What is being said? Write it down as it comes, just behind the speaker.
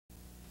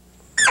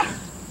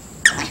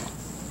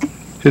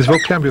His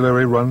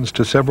vocabulary runs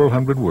to several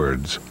hundred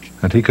words,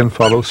 and he can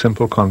follow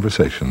simple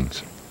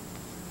conversations.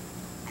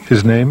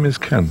 His name is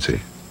Kanzi,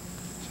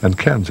 and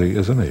Kanzi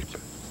is an ape.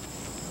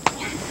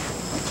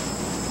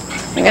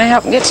 You're going to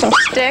help him get some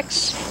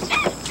sticks?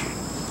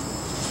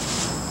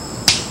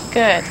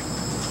 Good.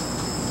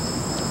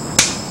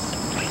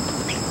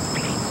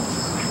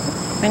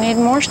 We need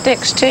more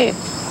sticks, too.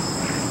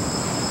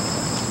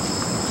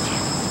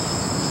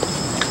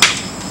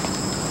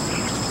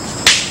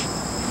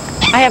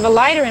 I have a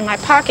lighter in my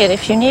pocket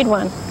if you need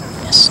one.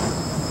 Yes.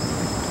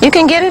 You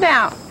can get it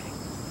out.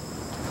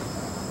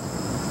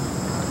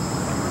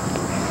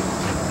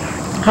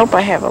 I hope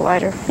I have a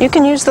lighter. You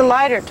can use the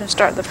lighter to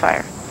start the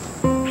fire.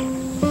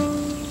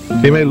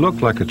 He may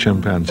look like a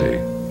chimpanzee,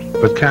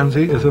 but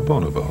Kanzi is a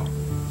bonobo,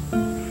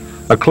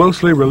 a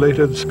closely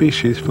related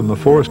species from the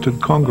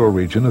forested Congo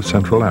region of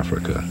Central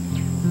Africa.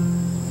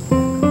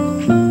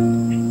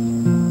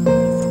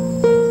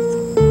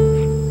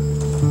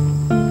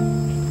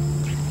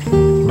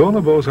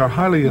 Bonobos are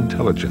highly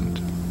intelligent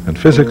and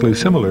physically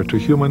similar to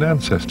human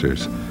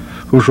ancestors,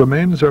 whose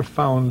remains are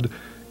found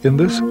in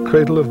this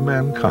cradle of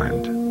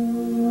mankind,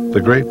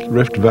 the Great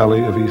Rift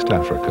Valley of East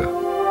Africa.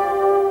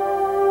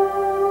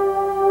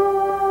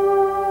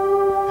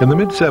 In the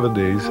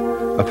mid-70s,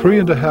 a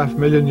 3.5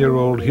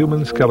 million-year-old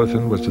human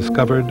skeleton was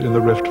discovered in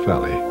the Rift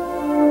Valley.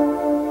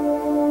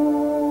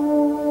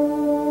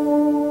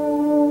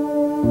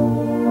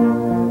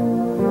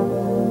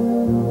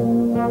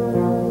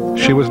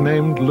 She was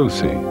named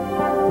Lucy,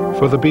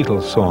 for the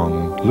Beatles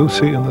song,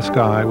 Lucy in the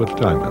Sky with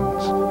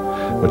Diamonds,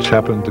 which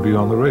happened to be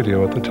on the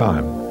radio at the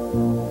time.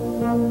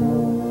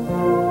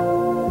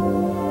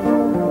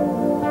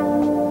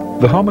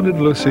 The hominid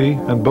Lucy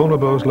and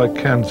bonobos like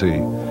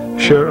Kanzi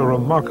share a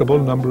remarkable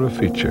number of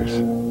features.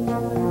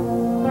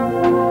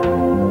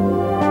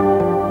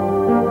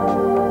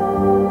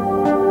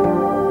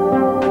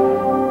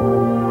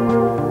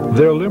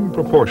 Their limb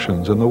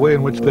proportions and the way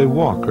in which they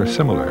walk are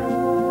similar.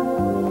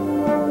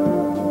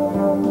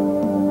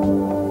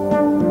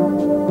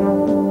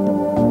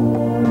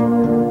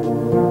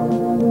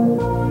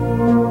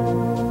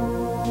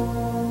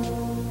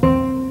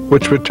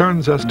 Which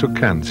returns us to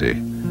Kanzi,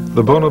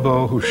 the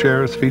bonobo who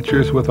shares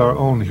features with our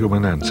own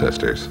human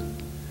ancestors.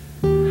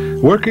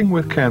 Working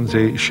with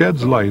Kanzi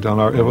sheds light on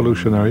our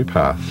evolutionary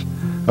path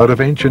out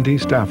of ancient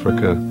East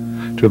Africa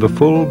to the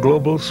full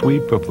global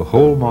sweep of the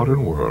whole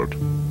modern world.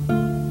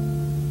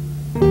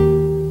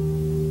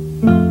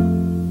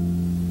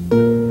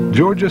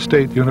 Georgia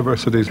State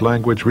University's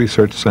Language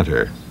Research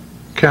Center,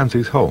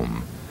 Kanzi's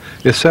home,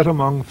 is set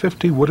among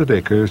 50 wooded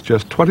acres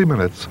just 20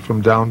 minutes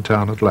from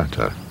downtown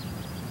Atlanta.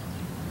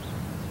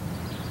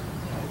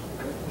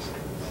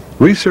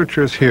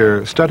 Researchers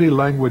here study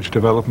language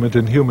development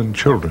in human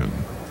children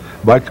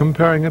by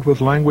comparing it with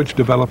language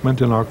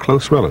development in our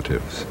close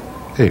relatives,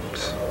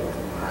 apes.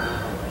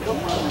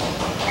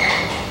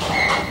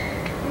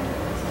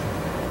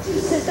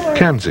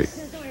 Kanzi,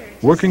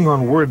 working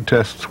on word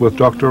tests with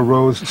Dr.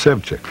 Rose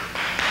Sevcik.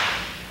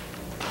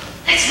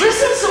 Let's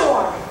listen some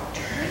more.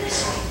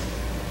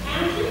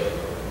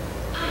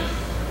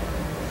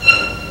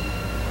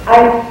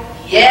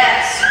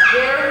 Yes,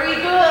 very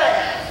good.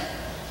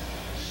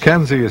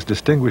 Kanzi is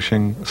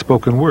distinguishing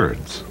spoken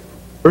words.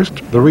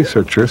 First, the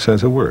researcher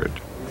says a word.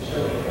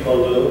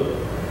 Balloon.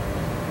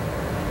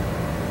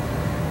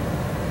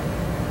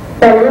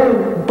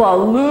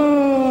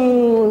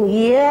 Balloon,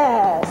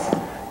 yes.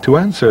 To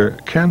answer,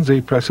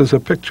 Kanzi presses a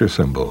picture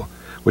symbol,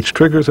 which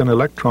triggers an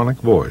electronic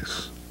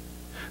voice.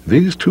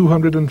 These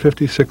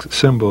 256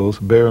 symbols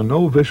bear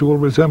no visual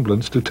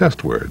resemblance to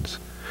test words,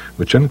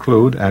 which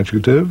include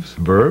adjectives,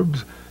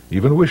 verbs,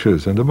 even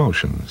wishes and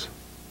emotions.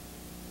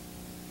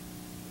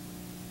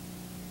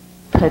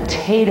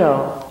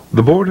 Potato.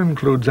 The board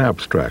includes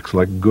abstracts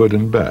like good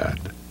and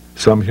bad.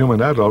 Some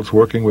human adults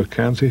working with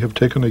Kanzi have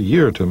taken a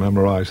year to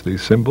memorize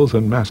these symbols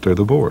and master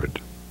the board.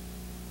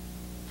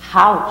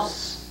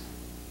 House.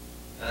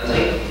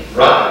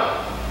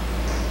 Rock.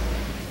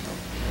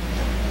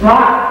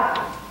 Rock.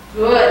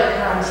 Good,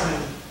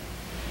 Kanzi.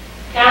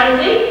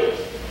 Kanzi.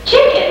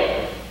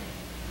 Chicken.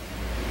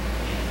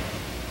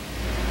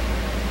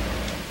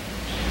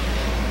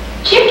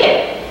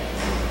 Chicken.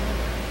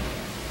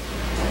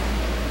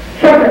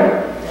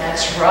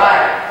 That's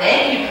right.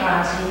 Thank you,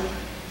 Kanzi.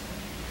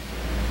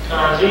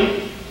 Kanzi.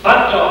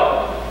 Hot dog.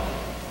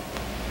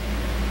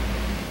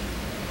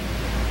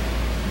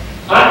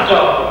 Hot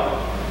dog.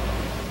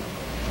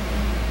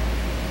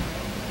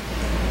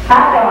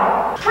 Hot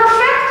dog.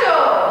 Perfecto.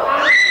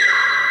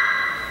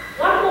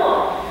 One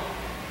more.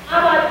 How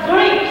about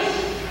grapes?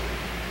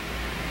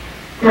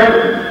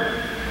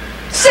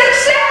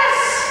 Success.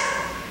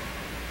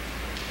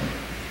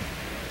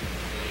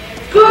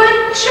 Good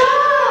job.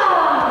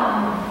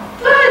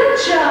 Good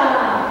job.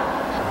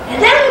 And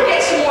then we'll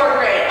get some more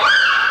grapes.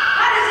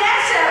 How does that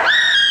sound?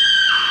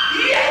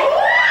 Yeah.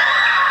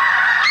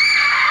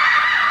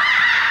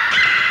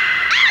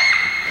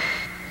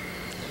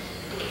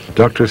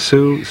 Dr.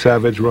 Sue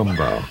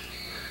Savage-Rumbaugh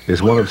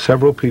is one of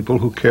several people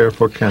who care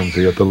for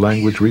Kanzi at the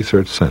Language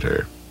Research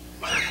Center.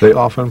 They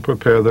often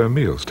prepare their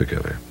meals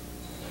together.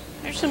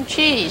 There's some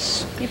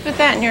cheese. You put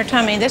that in your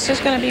tummy. This is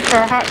going to be for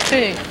hot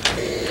food.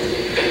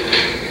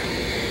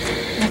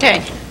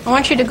 Okay, I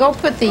want you to go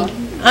put the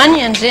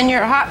onions in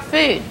your hot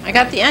food. I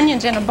got the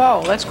onions in a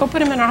bowl. Let's go put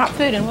them in our hot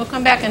food, and we'll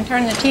come back and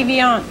turn the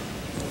TV on.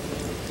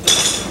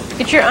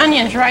 Get your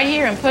onions right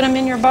here and put them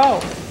in your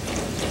bowl.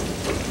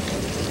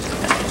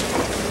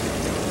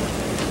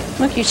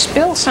 Look, you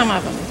spilled some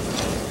of them.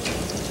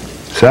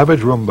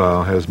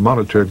 Savage-Rumbaugh has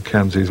monitored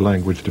Kanzi's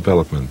language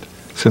development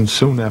since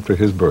soon after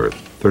his birth,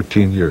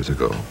 13 years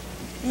ago.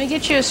 Let me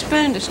get you a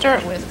spoon to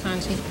start with,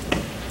 Kanzi.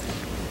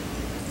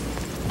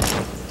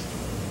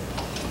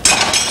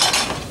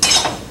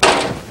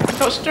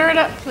 Go stir it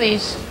up,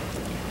 please.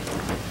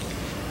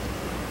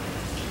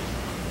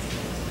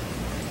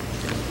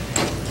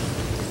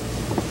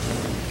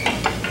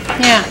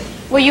 Yeah.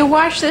 Will you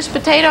wash this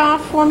potato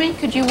off for me?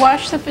 Could you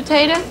wash the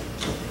potato?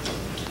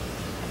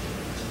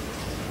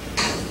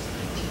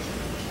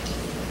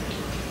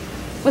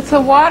 With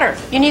the water.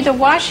 You need to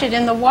wash it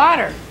in the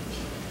water.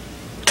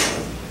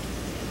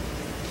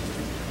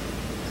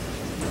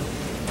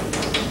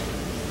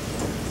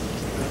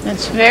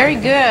 That's very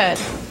good.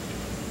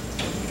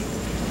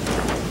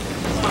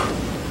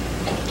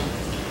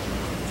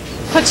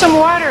 Put some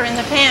water in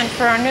the pan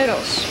for our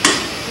noodles.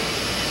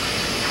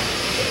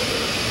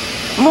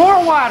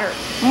 More water.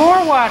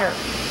 More water.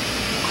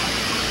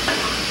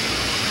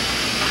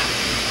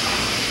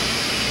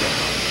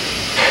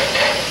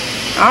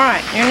 All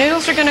right, your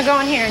noodles are going to go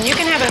in here, and you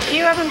can have a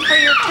few of them for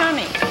your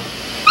tummy.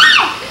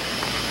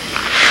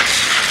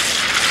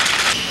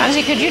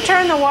 Kanzi, could you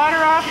turn the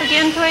water off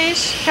again,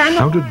 please?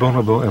 How did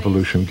bonobo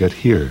evolution get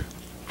here,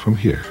 from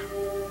here?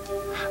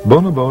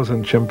 Bonobos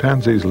and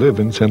chimpanzees live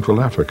in Central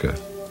Africa.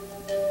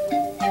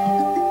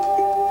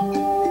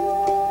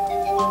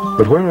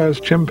 But whereas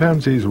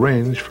chimpanzees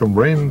range from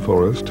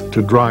rainforest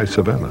to dry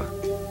savanna,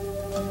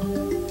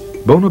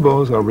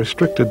 bonobos are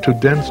restricted to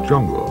dense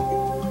jungle,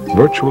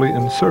 virtually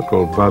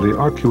encircled by the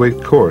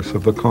arcuate course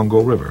of the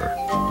Congo River.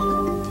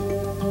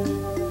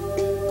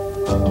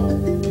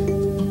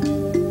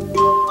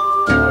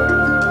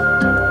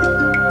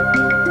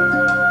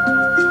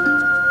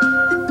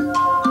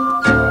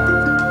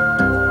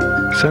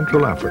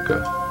 Central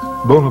Africa,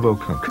 bonobo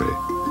country,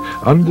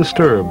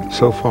 undisturbed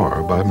so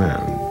far by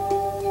man.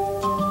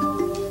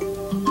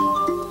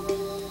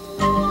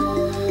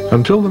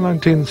 Until the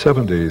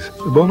 1970s,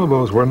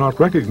 bonobos were not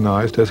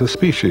recognized as a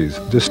species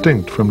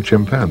distinct from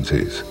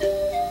chimpanzees.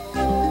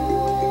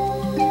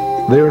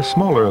 They are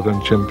smaller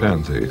than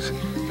chimpanzees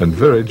and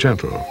very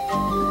gentle.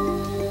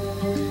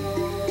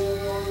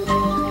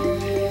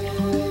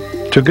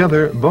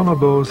 Together,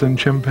 bonobos and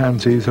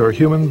chimpanzees are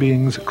human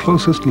beings'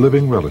 closest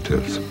living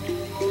relatives.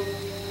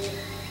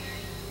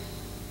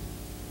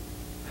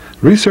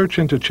 Research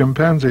into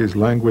chimpanzees'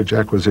 language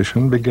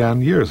acquisition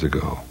began years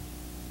ago.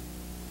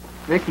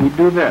 Vicky,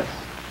 do this.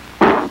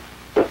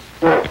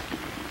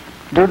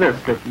 Do this,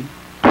 Vicky.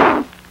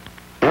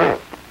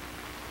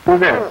 Do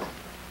this.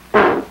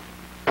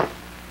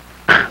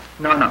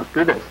 No,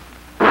 do this.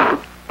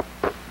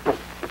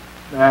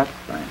 That's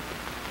fine.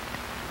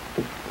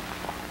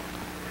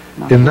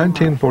 In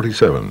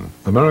 1947,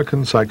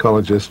 American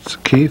psychologists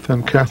Keith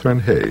and Catherine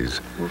Hayes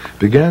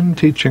began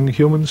teaching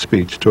human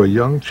speech to a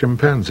young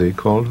chimpanzee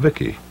called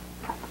Vicky.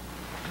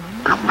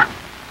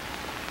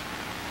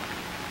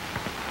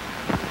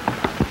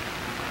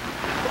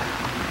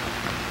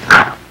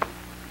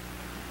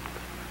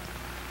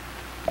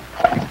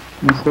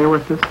 Can you say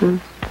what this is?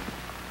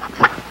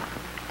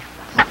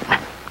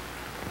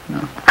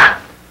 No.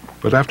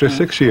 But after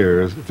 6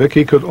 years,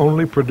 Vicky could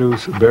only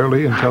produce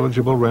barely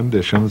intelligible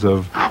renditions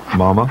of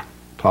Mama,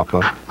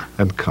 Papa,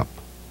 and Cup.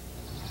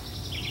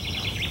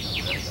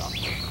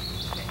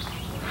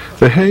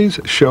 The Hayes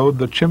showed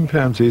that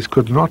chimpanzees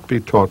could not be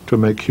taught to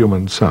make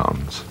human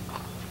sounds.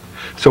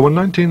 So in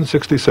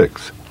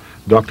 1966,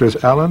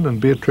 Doctors Allen and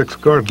Beatrix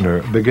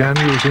Gardner began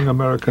using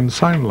American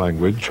Sign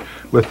Language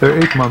with their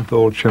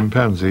 8-month-old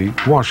chimpanzee,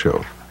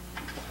 Washoe.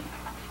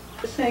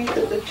 The things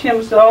that the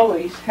chimps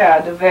always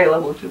had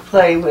available to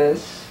play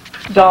with,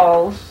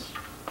 dolls.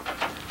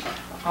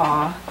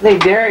 They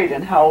varied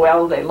in how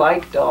well they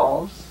liked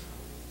dolls.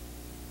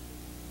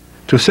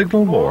 To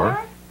signal more,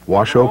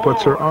 Washoe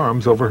puts her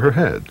arms over her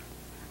head.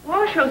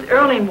 Washoe's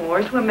early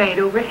moors were made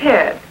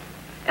overhead,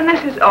 and this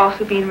has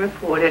also been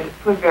reported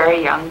for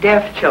very young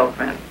deaf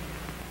children.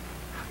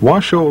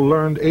 Washoe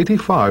learned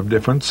 85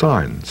 different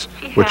signs,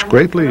 which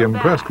greatly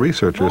impressed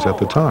researchers at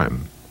the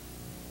time.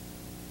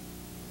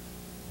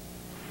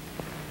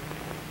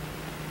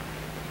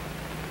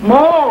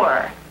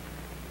 More.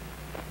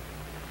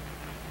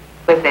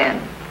 Within.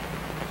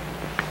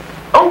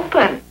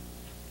 Open.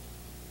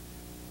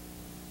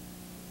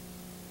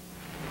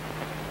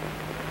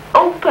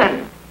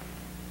 Open.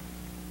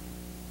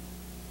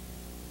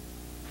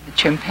 The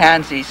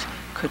chimpanzees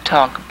could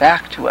talk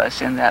back to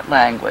us in that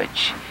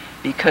language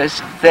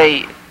because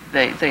they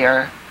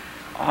are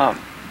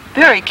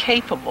very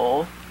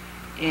capable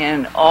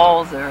in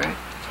all their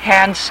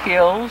hand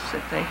skills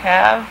that they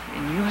have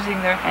in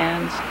using their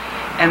hands,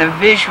 and a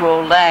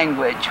visual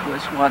language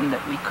was one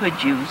that we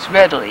could use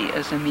readily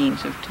as a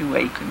means of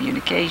two-way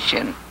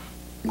communication.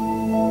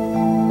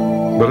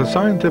 But a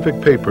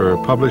scientific paper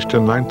published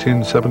in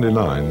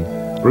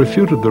 1979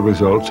 refuted the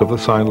results of the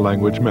sign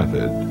language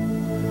method.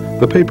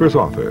 The paper's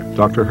author,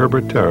 Dr.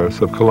 Herbert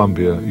Terrace of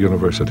Columbia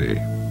University.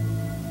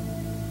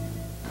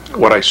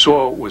 What I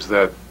saw was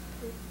that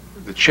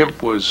the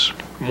chimp was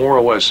more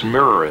or less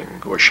mirroring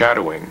or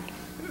shadowing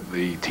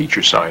the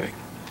teacher signing.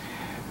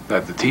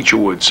 That the teacher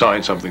would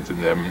sign something to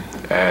them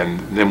and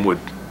then would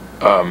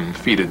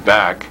feed it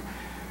back,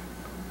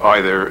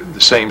 either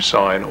the same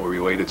sign or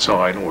related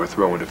sign, or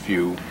throw in a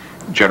few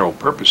general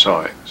purpose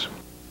signs.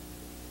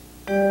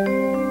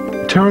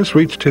 Terrace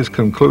reached his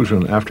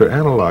conclusion after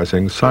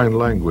analyzing sign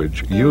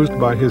language used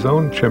by his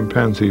own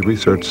chimpanzee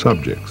research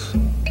subjects.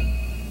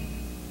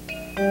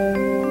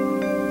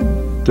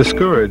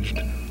 Discouraged,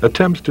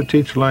 attempts to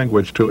teach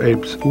language to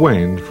apes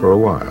waned for a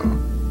while.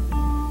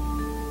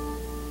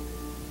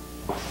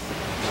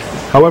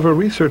 However,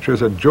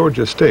 researchers at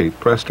Georgia State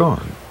pressed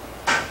on.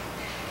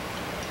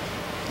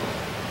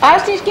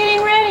 Osty's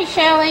getting ready,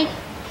 Shelley.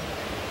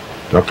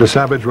 Dr.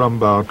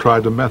 Savage-Rumbaugh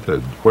tried a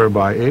method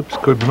whereby apes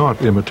could not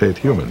imitate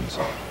humans.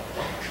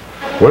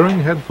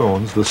 Wearing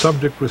headphones, the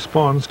subject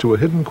responds to a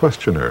hidden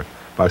questioner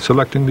by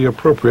selecting the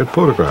appropriate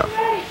photograph.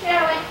 Ready,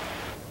 Shelley.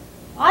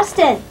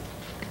 Austin,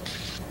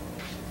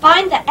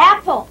 find the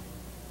apple.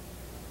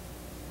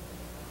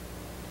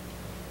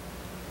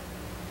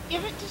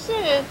 Give it to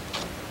Sue.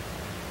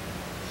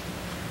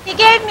 He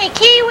gave me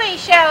kiwi,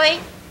 Shelley.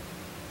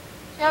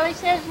 Shelley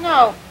says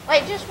no.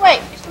 Wait, just wait.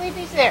 Just leave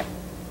these there.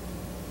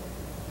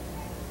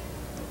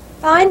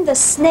 Find the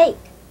snake.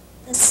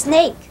 The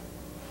snake.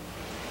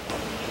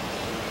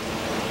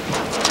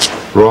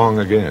 Wrong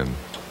again.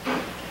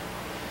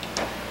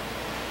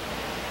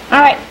 All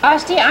right,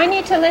 Osty, I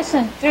need to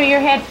listen through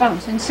your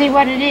headphones and see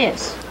what it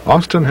is.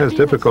 Austin has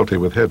difficulty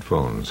with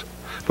headphones,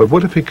 but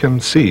what if he can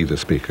see the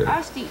speaker?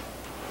 Osty.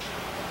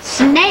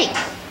 Snake.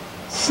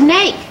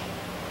 Snake.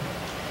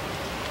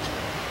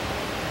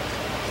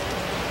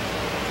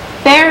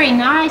 Very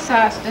nice,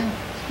 Austin.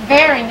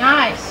 Very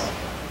nice.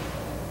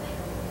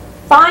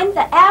 Find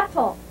the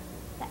apple.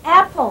 The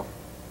apple.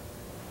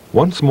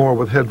 Once more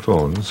with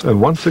headphones, and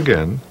once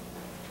again,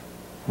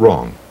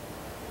 wrong.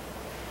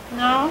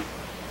 No?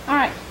 All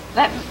right.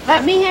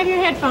 Let me have your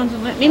headphones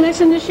and let me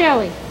listen to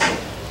Shelley.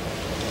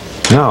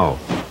 Now,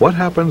 what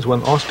happens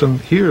when Austin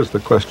hears the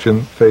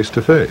question face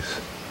to face?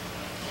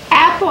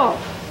 Apple.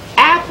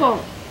 Apple.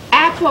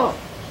 Apple.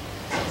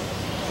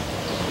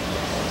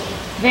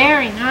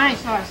 Very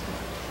nice, Austin.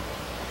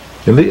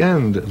 In the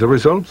end, the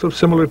results of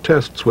similar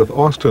tests with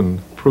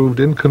Austin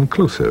proved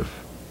inconclusive.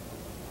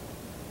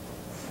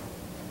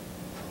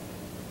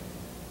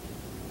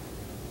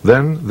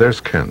 Then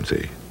there's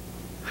Kanzi.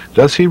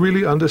 Does he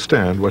really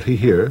understand what he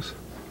hears?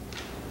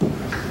 Here's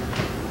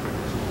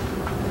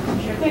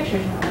your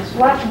pictures now. Let's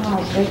watch them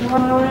all. Take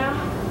one around.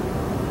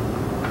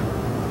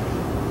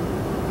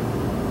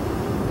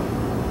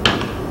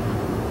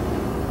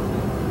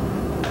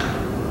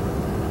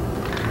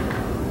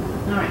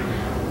 All right.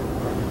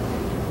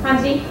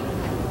 Kanzi,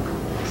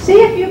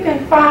 see if you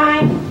can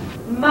find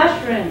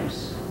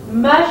mushrooms.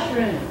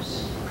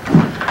 Mushrooms.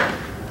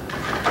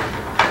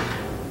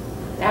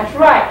 That's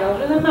right.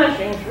 Those are the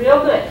mushrooms.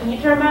 Real good. Can you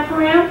turn back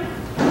around?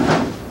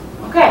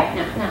 Okay.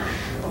 Now.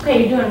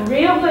 Okay, you're doing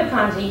real good,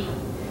 Kanzi.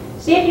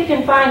 See if you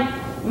can find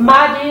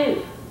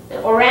Madhu,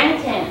 the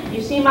orangutan.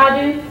 You see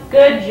Madhu?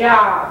 Good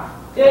job.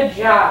 Good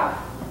job.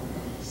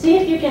 See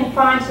if you can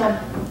find some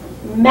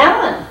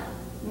melon.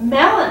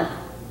 Melon.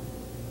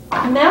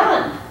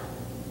 Melon.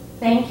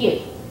 Thank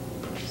you.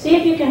 See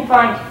if you can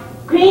find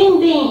green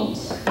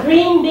beans.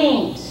 Green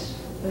beans.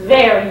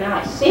 Very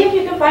nice. See if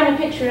you can find a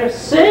picture of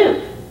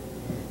soup.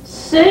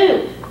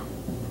 Soup.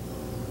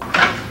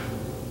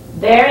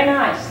 Very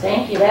nice.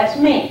 Thank you. That's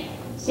me.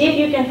 See if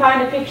you can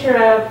find a picture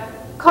of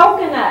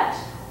coconut.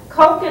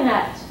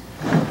 Coconut.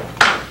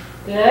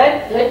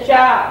 Good. Good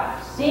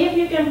job. See if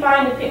you can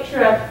find a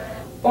picture of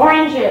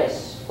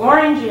oranges.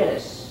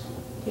 Oranges.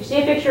 You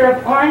see a picture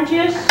of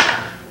oranges?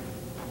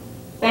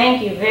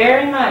 Thank you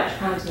very much,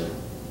 Kanzi.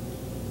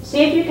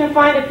 See if you can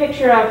find a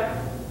picture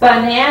of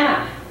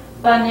banana.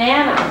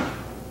 Banana.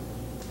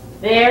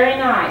 Very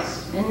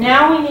nice. And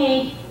now we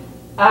need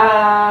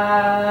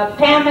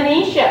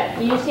Pamanisha.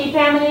 Do you see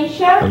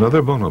Pamanisha?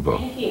 Another bonobo.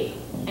 Thank you.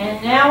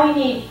 And now we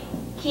need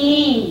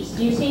keys.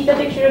 Do you see the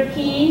picture of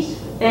keys?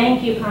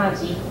 Thank you,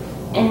 Kanzi.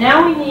 And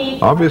now we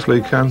need...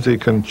 Obviously, Kanzi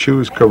can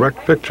choose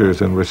correct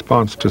pictures in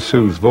response to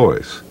Sue's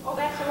voice. Oh,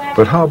 that's the last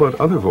But how one. about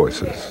other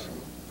voices?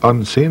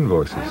 Unseen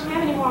voices. I don't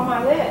have any more on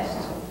my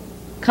list.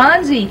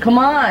 Kanzi, come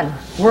on.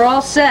 We're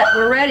all set.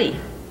 We're ready.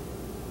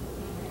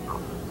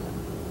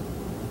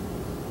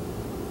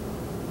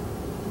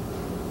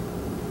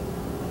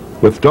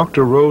 With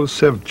Dr. Rose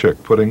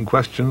Sevchik putting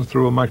questions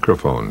through a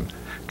microphone,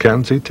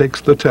 Kanzi takes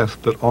the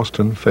test that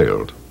Austin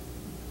failed.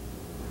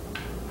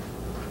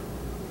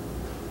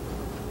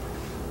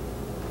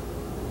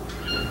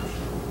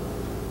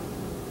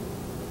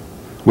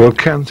 Will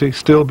Kanzi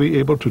still be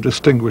able to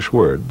distinguish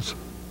words?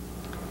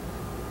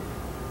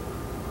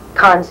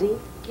 Kanzi,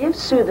 give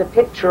Sue the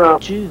picture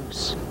of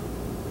Jews.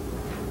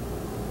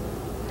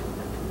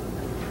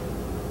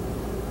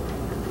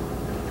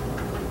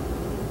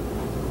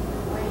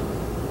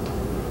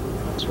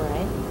 That's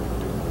right.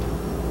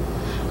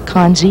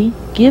 Kanzi,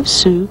 give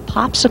Sue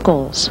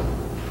popsicles.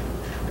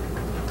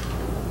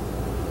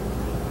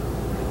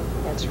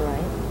 That's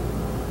right.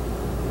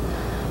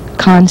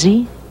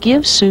 Kanzi,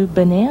 give Sue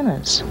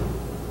bananas.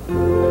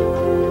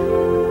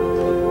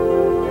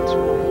 That's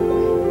right.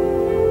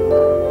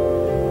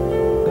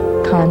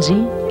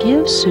 Kanzi,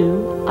 give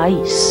Sue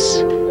ice.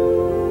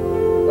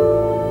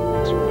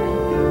 That's right.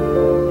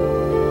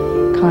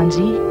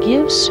 Kanzi,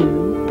 give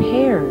Sue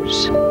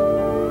pears.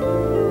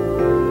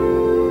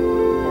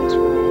 That's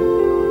right.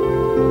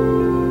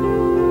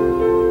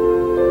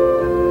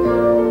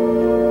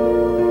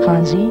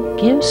 Kanzi,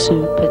 give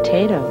Sue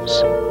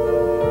potatoes.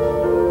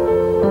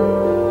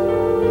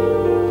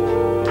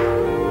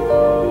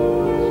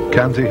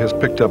 Kanzi has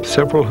picked up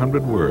several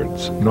hundred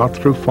words, not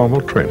through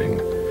formal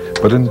training,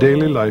 but in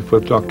daily life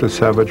with Dr.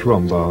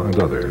 Savage-Rumbaugh and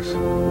others.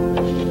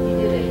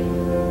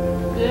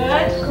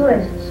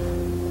 Good.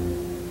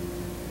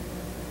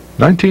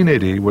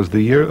 1980 was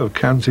the year of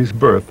Kanzi's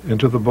birth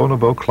into the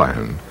bonobo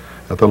clan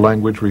at the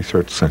Language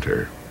Research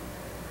Center.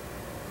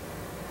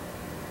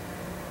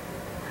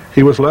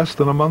 He was less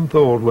than a month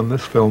old when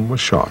this film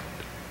was shot.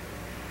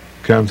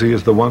 Kanzi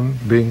is the one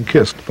being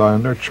kissed by a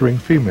nurturing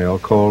female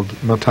called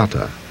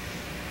Matata.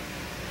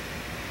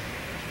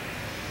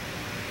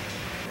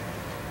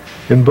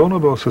 In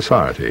bonobo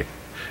society,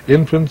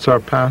 infants are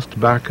passed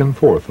back and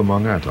forth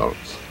among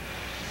adults.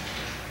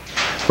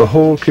 The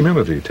whole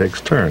community takes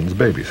turns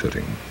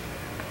babysitting.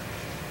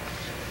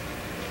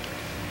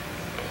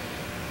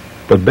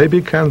 But baby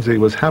Kanzi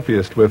was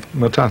happiest with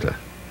Matata.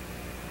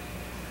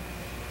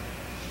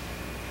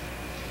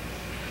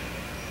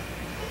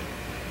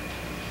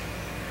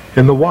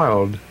 In the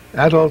wild,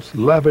 adults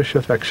lavish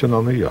affection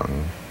on the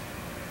young.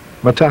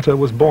 Matata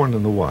was born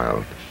in the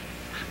wild.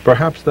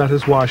 Perhaps that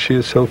is why she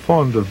is so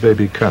fond of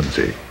baby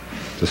Kanzi,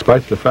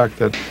 despite the fact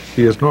that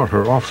he is not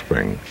her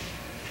offspring.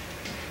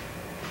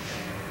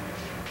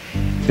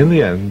 In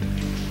the end,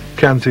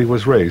 Kanzi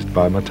was raised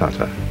by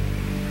Matata.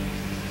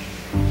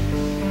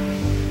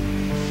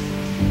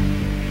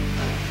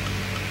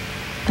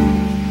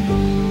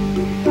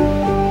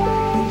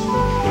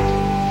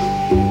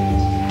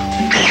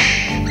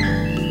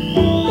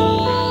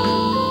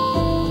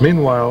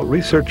 Meanwhile,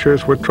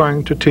 researchers were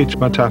trying to teach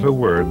Matata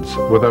words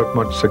without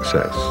much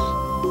success.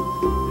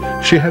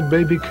 She had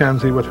baby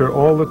Kanzi with her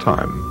all the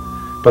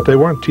time, but they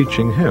weren't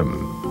teaching him.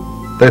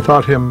 They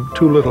thought him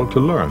too little to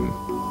learn.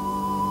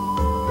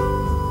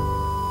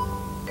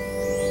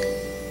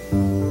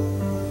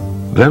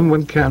 Then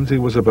when Kanzi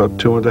was about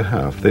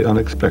 2½, the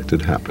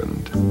unexpected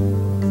happened.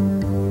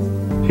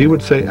 He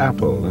would say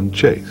apple and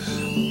chase.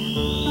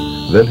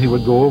 Then he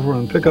would go over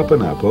and pick up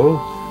an apple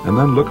and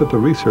then look at the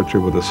researcher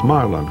with a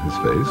smile on his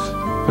face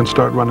and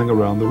start running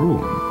around the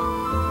room.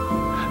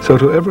 So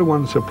to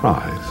everyone's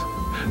surprise,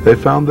 they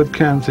found that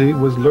Kanzi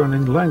was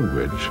learning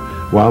language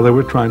while they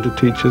were trying to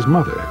teach his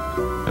mother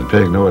and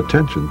paying no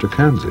attention to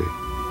Kanzi.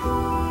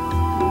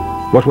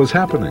 What was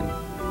happening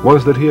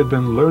was that he had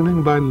been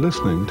learning by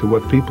listening to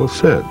what people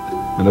said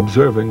and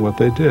observing what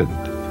they did,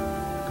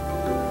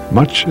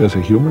 much as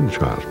a human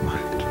child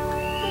might.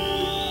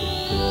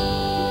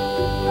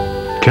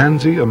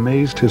 Kanzi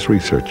amazed his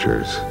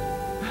researchers.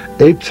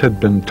 Apes had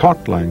been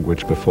taught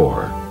language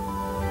before,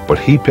 but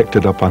he picked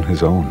it up on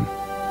his own.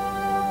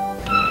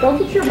 Go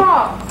get your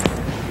ball.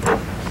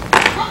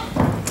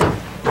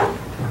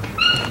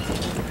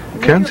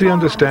 Kanzi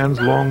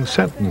understands long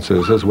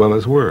sentences as well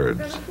as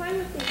words.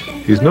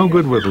 He's no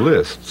good with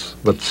lists,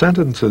 but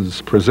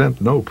sentences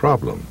present no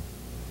problem.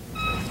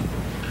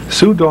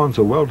 Sue dons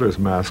a welder's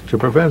mask to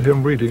prevent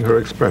him reading her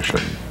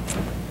expression.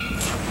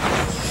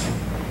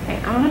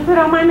 I'm going to put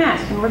on my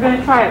mask and we're going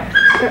to try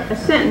a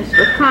sentence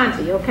with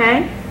Kanzi,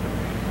 okay?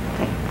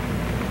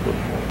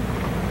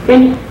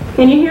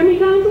 Can you hear me,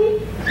 Kanzi?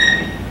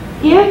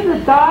 Give the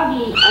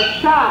doggy a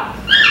shot.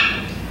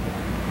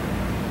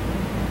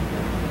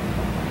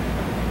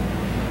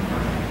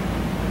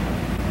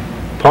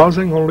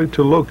 Pausing only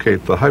to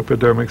locate the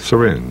hypodermic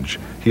syringe,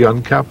 he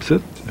uncaps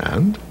it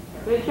and...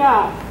 Good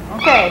job.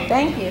 Okay,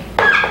 thank you.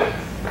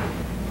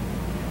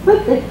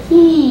 Put the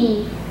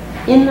key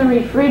in the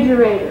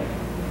refrigerator.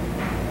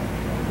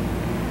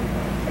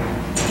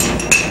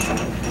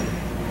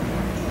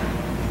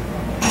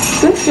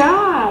 Good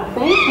job.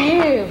 Thank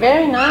you.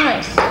 Very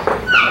nice.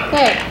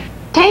 Okay.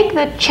 Take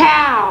the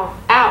chow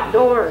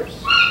outdoors.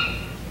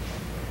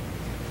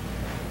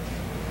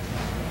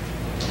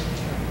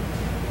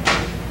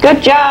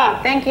 Good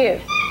job. Thank you.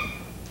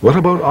 What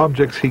about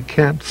objects he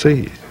can't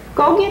see?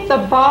 Go get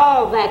the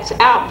ball that's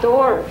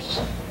outdoors.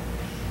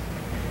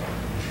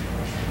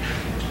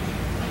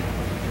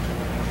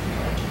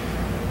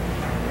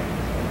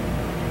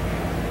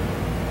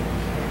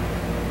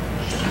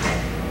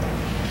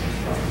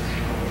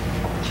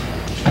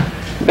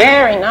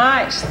 Very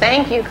nice.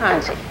 Thank you,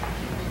 Kanzi.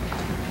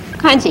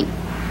 Kanzi,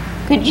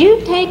 could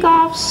you take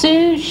off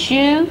Sue's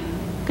shoe?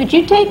 Could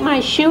you take my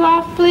shoe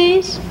off,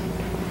 please?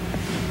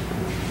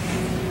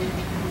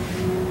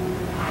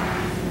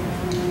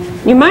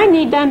 You might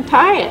need to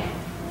untie it.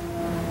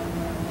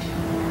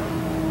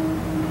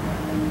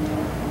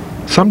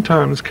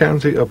 Sometimes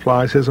Kanzi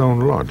applies his own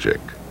logic.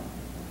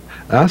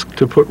 Asked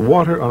to put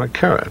water on a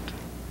carrot,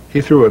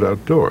 he threw it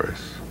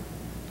outdoors.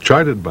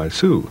 Chided by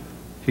Sue,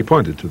 he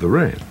pointed to the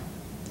rain.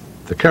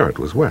 The carrot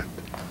was wet.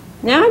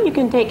 Now you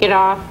can take it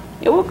off.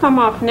 It will come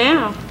off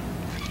now.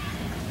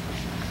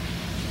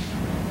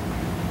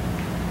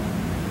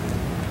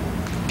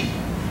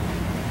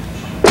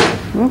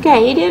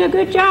 Okay, he did a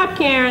good job,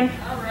 Karen.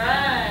 All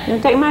right. You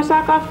want to take my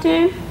sock off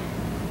too?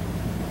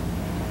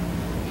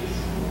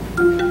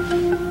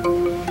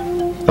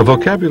 A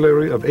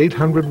vocabulary of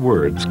 800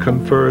 words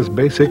confers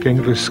basic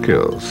English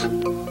skills.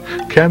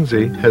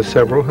 Kanzi has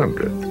several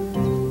hundred.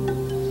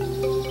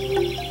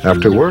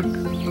 After work,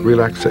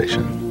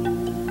 relaxation.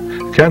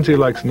 Kanzi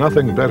likes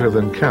nothing better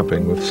than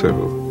camping with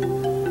Sue.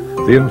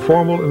 The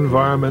informal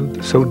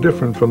environment, so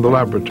different from the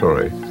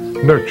laboratory,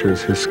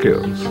 nurtures his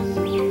skills.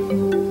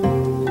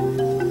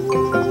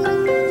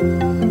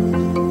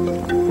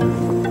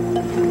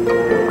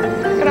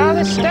 Look at all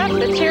this stuff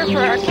that's here for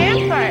our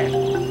campfire.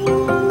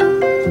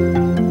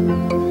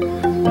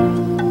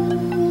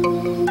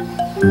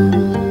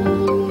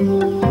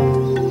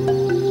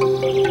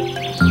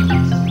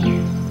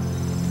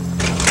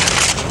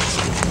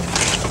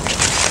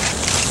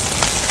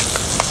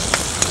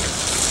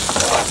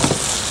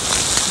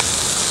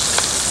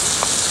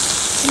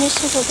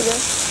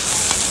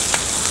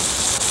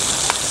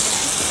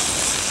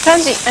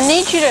 Kanzi, I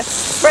need you to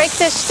break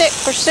this stick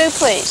for Sue,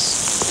 please.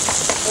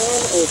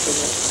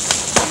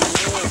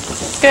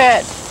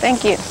 Good,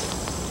 thank you.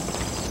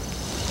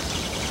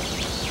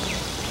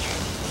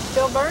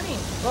 Still burning.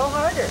 Blow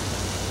harder.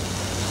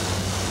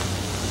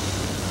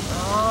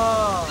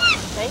 Oh,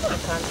 thank you,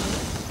 Kanzi.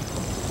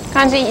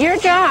 Kanzi, your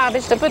job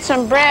is to put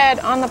some bread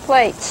on the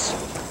plates.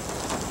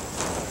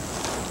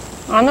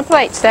 On the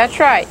plates, that's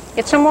right.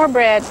 Get some more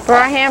bread for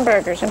our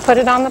hamburgers and put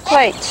it on the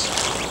plates.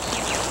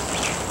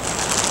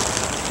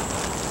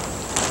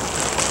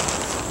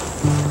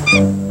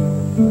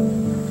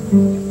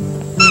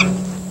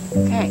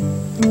 Okay.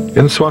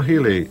 In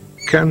Swahili,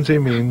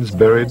 Kanzi means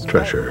buried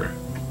treasure.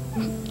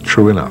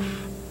 True enough.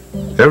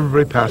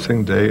 Every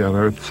passing day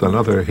unearths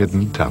another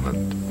hidden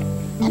talent.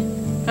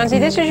 Kanzi,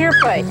 this is your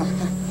plate.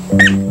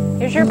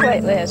 Here's your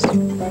plate, Liz.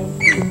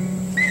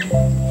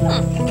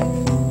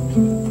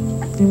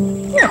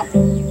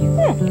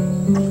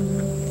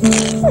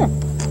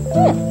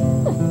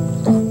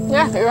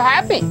 Yeah, you're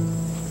happy.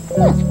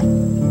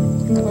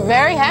 I'm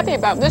very happy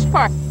about this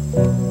part.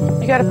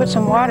 You got to put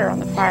some water on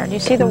the fire. Do you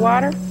see the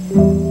water?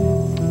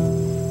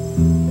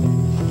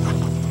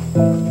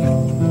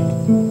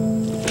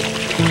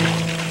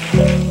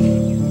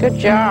 Good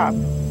job.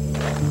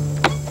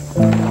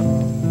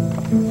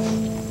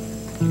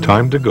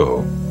 Time to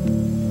go.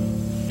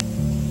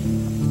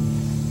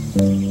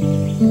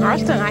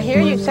 Austin, I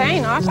hear you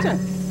saying, Austin.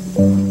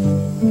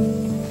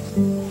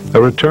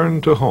 A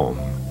return to home,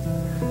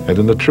 and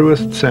in the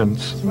truest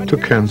sense, to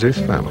Kanzi's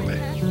family.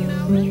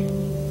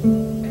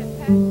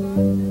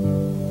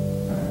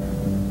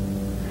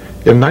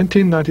 In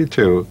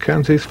 1992,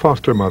 Kanzi's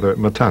foster mother,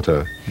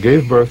 Matata,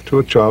 gave birth to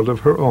a child of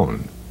her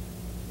own.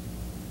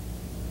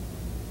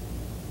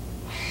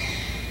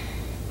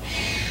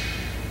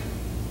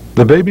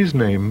 The baby's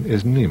name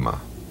is Nima.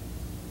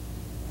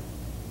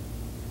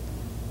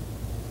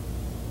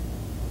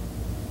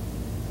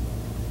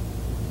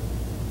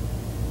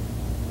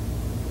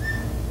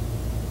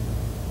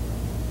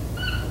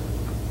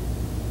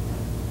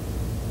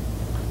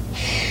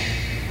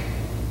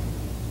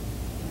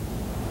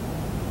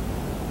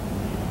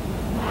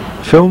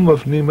 Film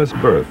of Nima's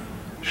birth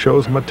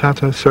shows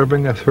Matata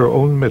serving as her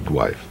own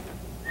midwife.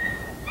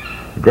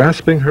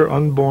 Grasping her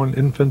unborn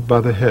infant by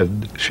the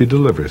head, she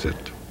delivers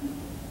it.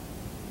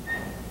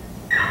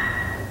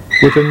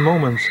 Within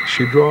moments,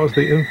 she draws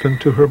the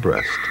infant to her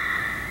breast.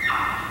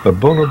 A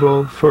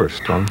bonobo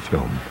first on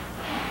film.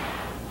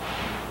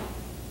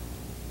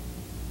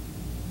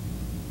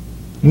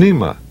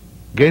 Nima,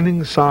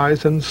 gaining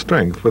size and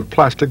strength with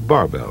plastic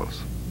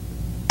barbells.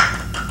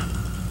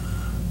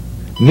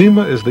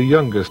 Nima is the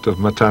youngest of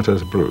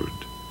Matata's brood.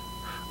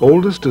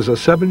 Oldest is a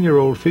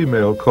 7-year-old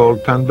female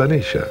called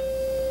Panbanisha.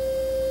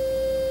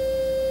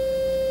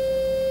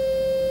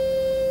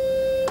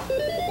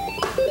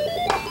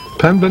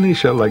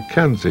 Panbanisha, like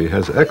Kanzi,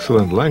 has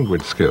excellent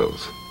language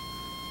skills.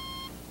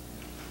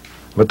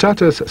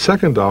 Matata's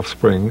second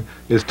offspring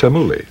is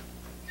Tamuli,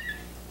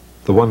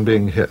 the one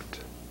being hit.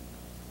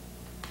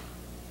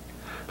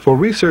 For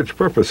research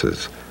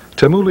purposes,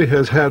 Tamuli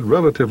has had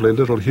relatively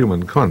little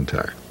human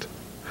contact.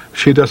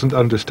 She doesn't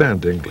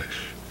understand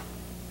English.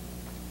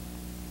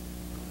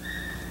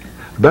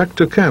 Back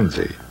to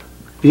Kanzi,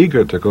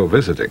 eager to go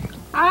visiting.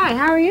 Hi,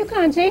 how are you,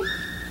 Kanzi?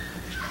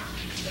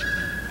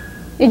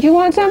 Did you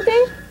want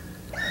something?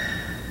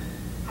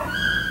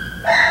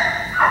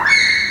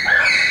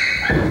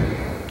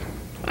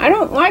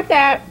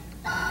 that.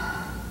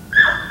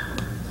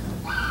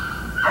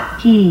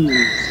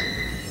 Keys.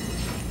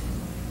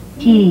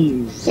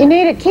 Keys. You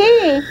need a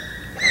key?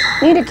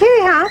 Need a key,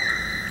 huh?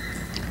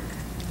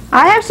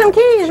 I have some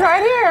keys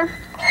right here.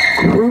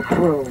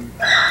 Cultrual.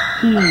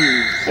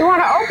 Keys. You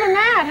want to open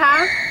that,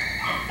 huh?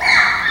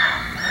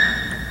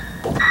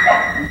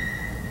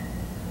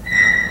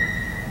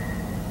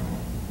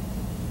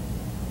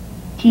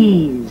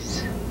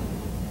 Keys.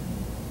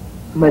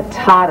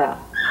 Matata.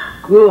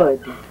 Good.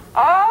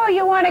 Oh,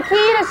 you want a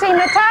key to see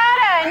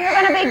Matata, and you're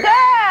going to be good.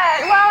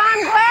 Well,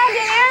 I'm glad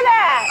to hear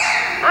that.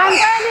 I'm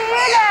glad to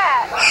hear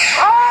that.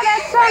 Oh,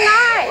 that's so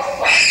nice.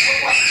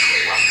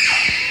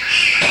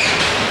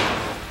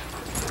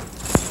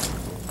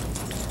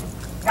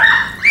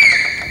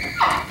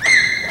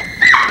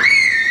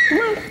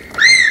 Come on.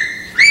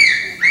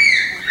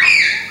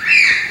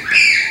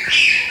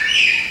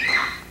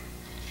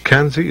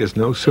 Kanzi is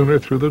no sooner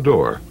through the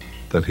door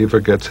than he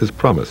forgets his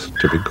promise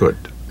to be good.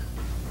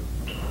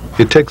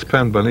 He takes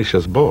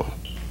Pan-Banisha's ball.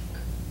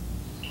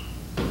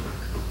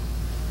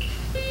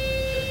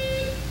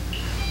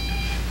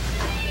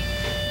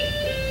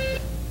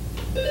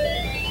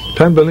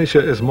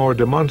 Pan-Banisha is more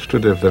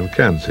demonstrative than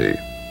Kanzi.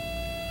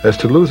 As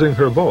to losing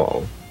her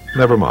ball,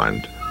 never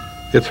mind.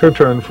 It's her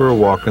turn for a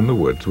walk in the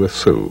woods with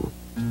Sue.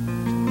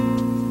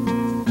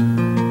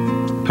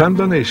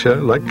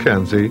 Pan-Banisha, like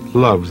Kanzi,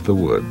 loves the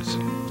woods.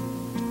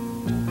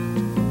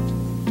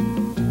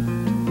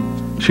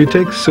 She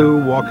takes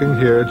Sue walking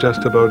here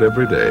just about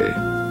every day.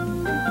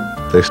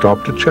 They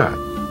stop to chat,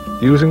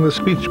 using the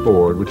speech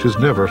board, which is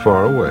never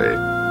far away.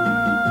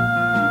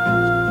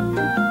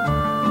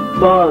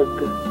 Bug.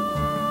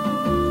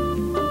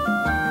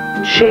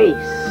 Chase.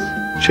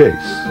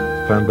 Chase,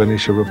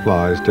 Pan-Banisha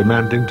replies,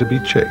 demanding to be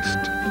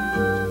chased.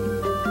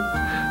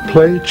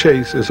 Play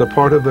chase is a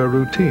part of their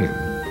routine,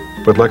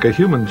 but like a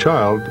human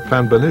child,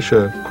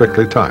 Pan-Banisha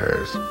quickly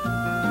tires.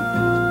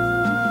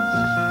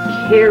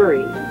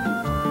 Carry.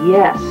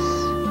 Yes.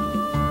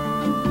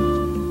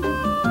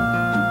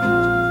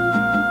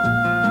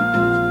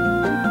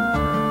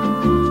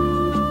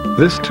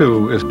 This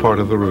too is part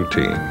of the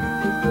routine.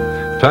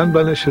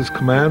 Pan-Banisha's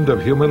command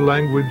of human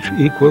language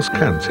equals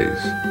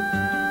Kanzi's.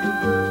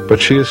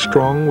 But she is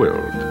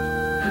strong-willed.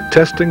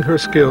 Testing her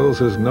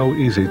skills is no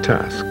easy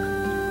task.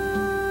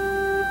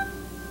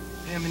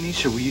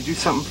 Pan-Banisha, will you do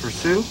something for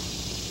Sue?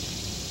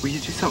 Will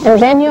you do something?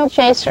 And then you'll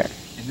chase her.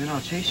 And then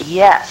I'll chase you.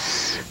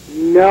 Yes.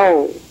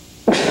 No.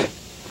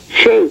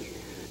 Chase.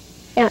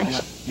 Yeah.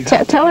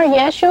 Tell her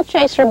yes, you'll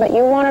chase her, but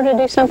you want her to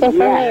do something for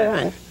me,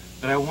 Ryan.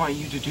 But I want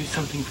you to do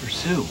something for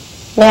Sue.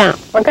 Yeah,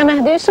 we're going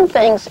to do some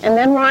things, and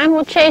then Ryan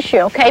will chase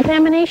you, okay,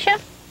 Pan-Banisha?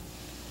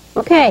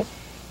 Okay.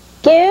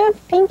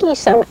 Give Pinky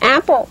some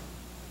apple.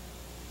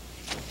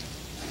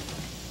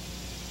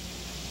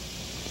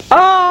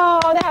 Oh,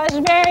 that was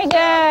very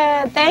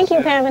good. Thank you,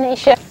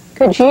 Pan-Banisha.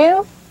 Could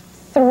you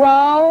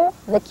throw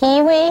the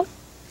kiwi?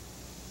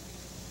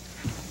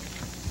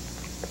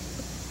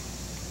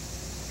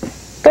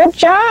 Good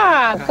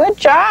job. Good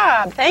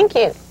job. Thank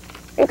you.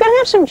 You can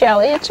have some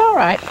jelly. It's all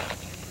right.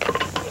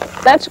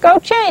 Let's go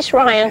chase,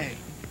 Ryan.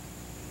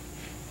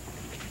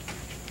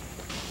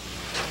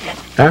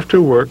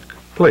 After work,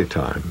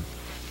 playtime.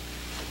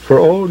 For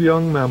all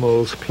young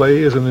mammals, play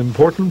is an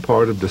important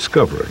part of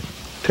discovering,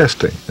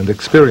 testing, and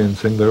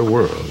experiencing their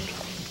world.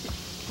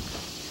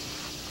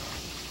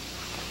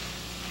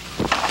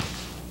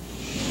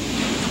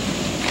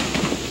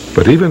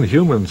 But even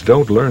humans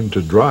don't learn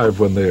to drive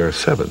when they are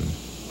 7,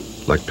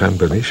 like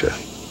Pan-Banisha.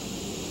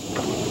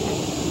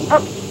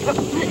 Oh,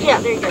 yeah,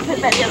 there you go. Put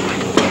that down.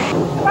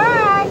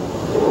 Bye.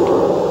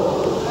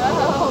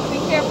 Oh, be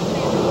careful,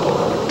 Sam.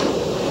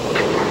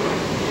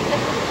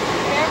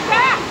 They're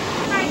back.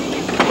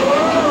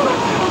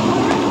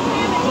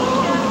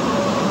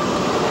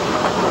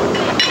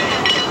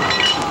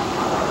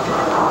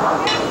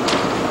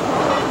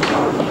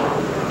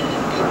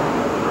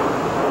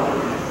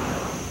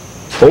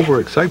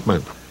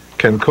 Overexcitement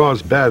can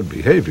cause bad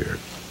behavior,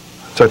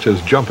 such as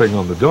jumping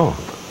on the dog.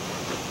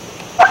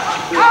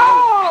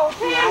 Oh,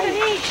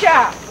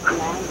 Pan-Banisha.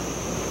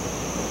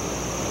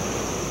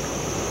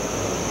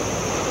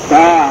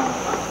 Dad.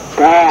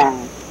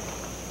 Dad.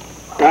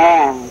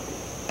 Dad.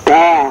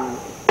 Dad.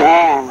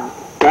 Dad.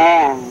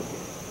 Dad.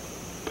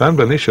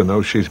 Pan-Banisha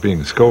knows she's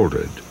being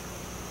scolded.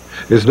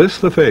 Is this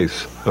the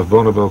face of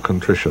bonobo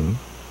contrition?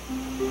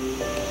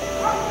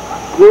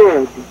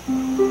 Good.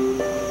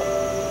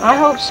 I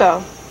hope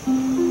so.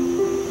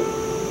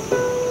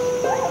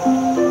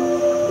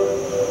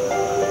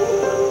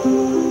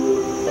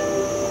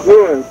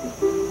 Good.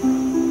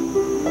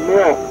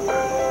 Milk.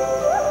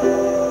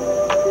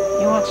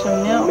 You want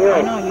some milk?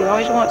 I know, you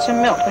always want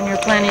some milk when you're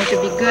planning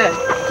to be good.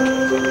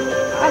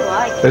 I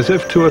like it. As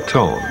if to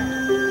atone,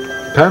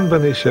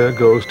 Pan-Banisha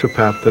goes to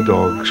pat the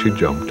dog she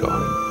jumped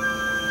on.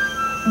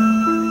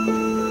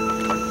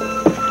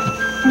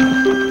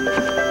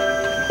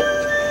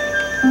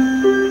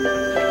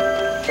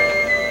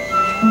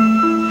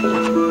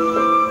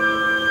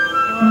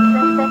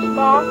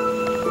 Ball?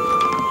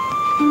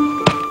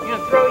 You're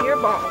gonna throw your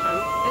ball, huh?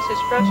 This is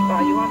Fruit's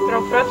ball. You want to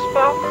throw Fruit's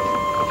ball?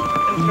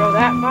 And throw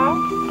that ball.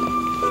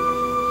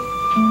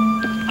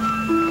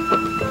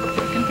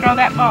 You can throw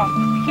that ball.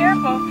 Be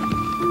careful.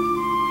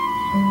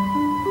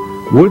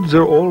 Woods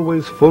are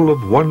always full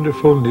of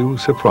wonderful new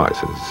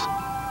surprises.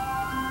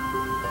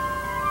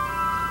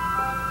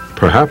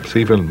 Perhaps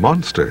even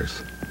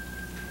monsters.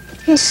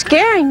 He's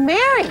scaring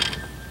Mary.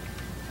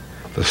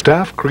 The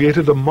staff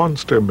created a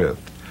monster myth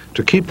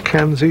to keep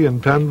Kanzi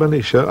and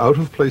Panbanisha out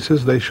of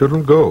places they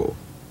shouldn't go.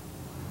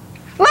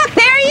 Look,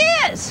 there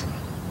he is!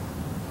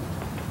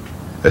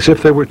 As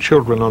if they were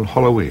children on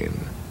Halloween.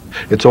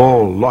 It's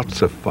all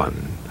lots of fun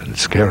and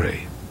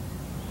scary.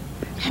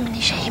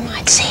 Panbanisha, he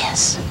might see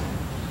us.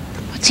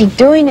 What's he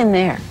doing in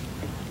there?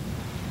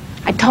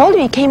 I told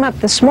you he came up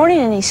this morning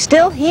and he's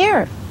still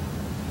here.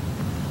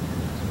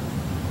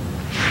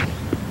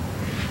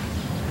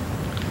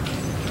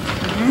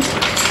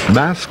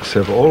 Masks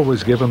have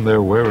always given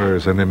their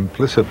wearers an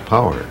implicit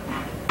power.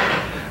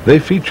 They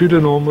featured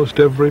in almost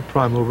every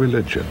primal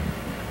religion.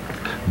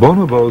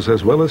 Bonobos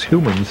as well as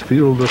humans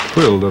feel the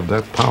thrill of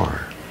that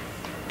power.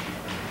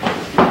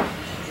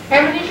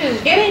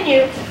 Panbanisha's getting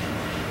you.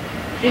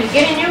 She's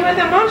getting you with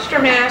a monster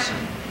mask.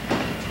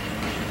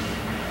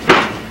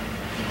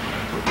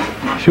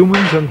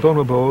 Humans and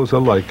bonobos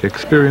alike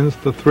experience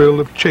the thrill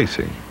of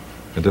chasing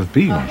and of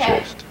being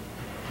chased.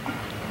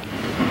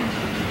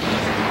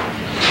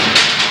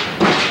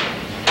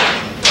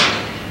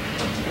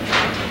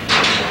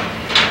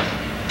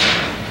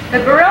 The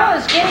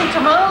gorilla's getting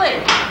tamale.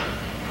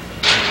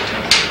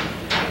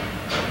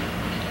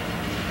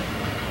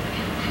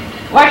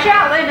 Watch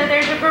out, Linda,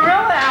 there's a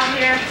gorilla out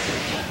here.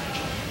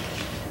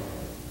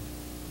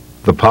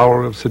 The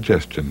power of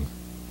suggestion.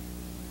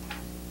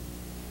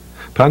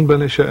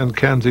 Panbanisha and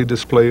Kanzi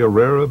display a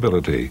rare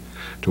ability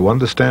to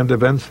understand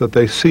events that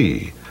they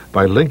see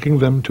by linking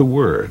them to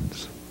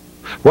words.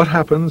 What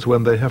happens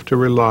when they have to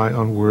rely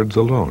on words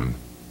alone?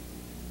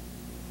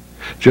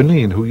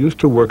 Janine, who used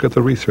to work at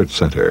the research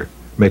center,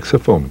 makes a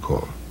phone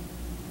call.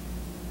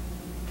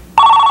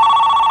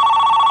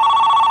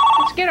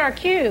 Let's get our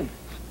cube.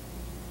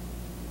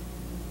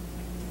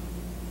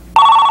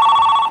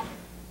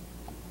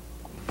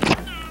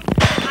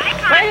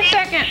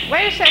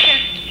 Wait a second.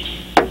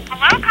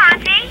 Hello,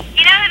 Kanzi.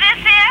 You know who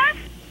this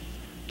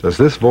is? Does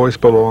this voice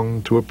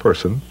belong to a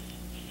person?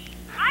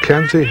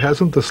 Kanzi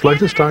hasn't the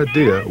slightest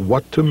idea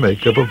what to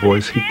make of a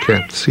voice he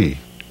can't see.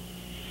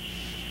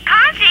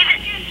 Kanzi,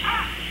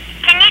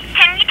 can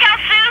you tell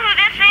Sue who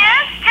this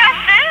is? Tell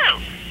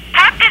Sue.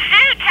 Talk to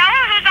Sue. Tell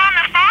her who's on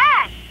the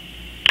phone.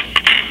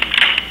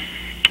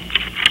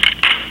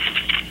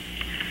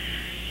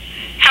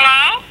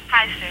 Hello?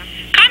 Hi, Sue.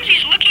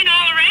 Kanzi's looking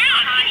all around.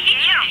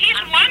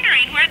 He's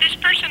wondering where this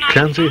person on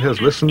Kanzi has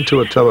listened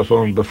to a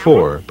telephone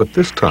before, but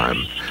this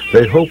time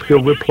they hope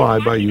he'll reply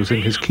by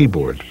using his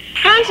keyboard.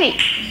 Kanzi,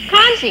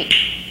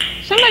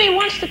 somebody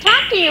wants to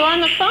talk to you on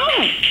the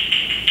phone.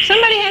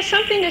 Somebody has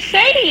something to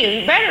say to you.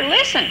 You better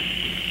listen.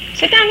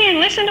 Sit down here and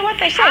listen to what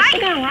they say.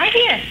 Sit down right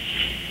here.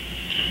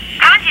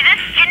 Kanzi, this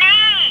is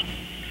Janine.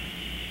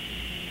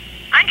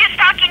 I'm just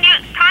talking to you.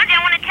 Kanzi, I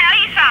want to tell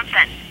you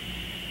something.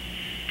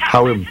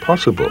 How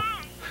impossible.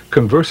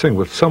 Conversing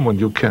with someone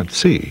you can't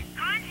see.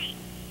 Kanzi,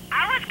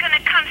 I was going to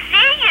come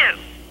see you.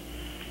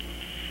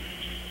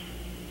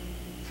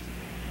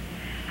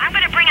 I'm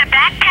going to bring a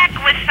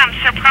backpack with some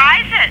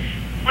surprises.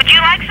 Would you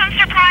like some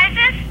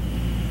surprises?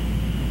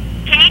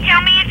 Can you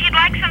tell me if you'd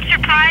like some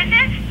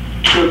surprises?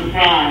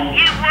 Surprise.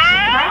 You would?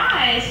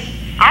 Surprise.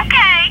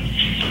 Okay.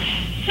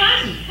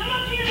 Kanzi, come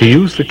up here. He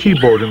used the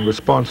keyboard in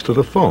response to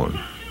the phone,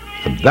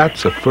 and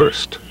that's a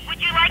first.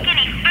 Would you like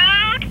any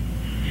food?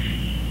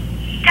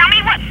 Tell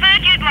me what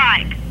food you'd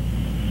like.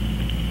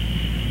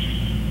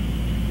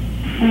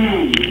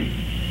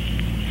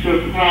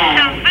 Surprise.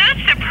 Some food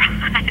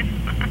surprise.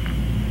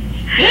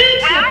 Food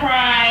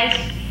surprise.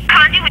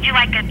 Kanzi, would you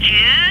like a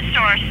juice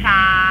or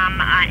some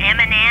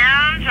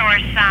M&Ms or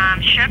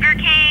some sugar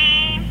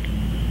cane?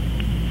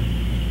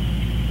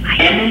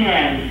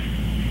 M&M's.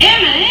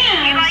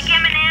 M&M's. You like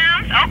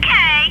M&Ms?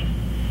 Okay.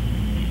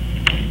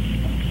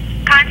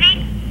 Kanzi,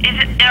 is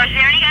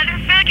there any other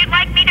food you'd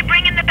like me to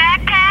bring in the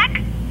backpack?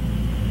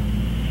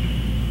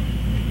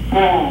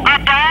 Ball. A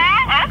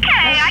ball?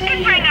 Okay, I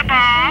can bring a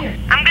ball.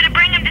 I'm going to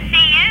bring him to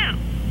see you.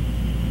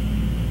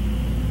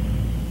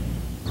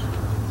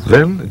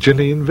 Then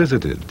Janine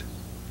visited.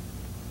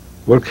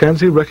 Will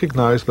Kanzi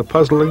recognize the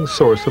puzzling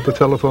source of the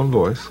telephone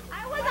voice?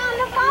 I was on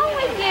the phone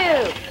with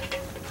you.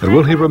 And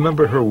will he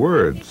remember her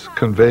words,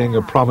 conveying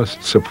a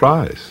promised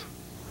surprise?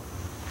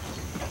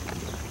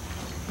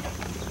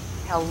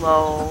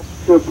 Hello.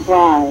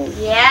 Surprise.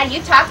 Yeah,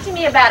 you talked to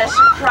me about a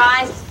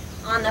surprise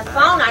on the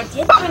phone. I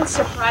did bring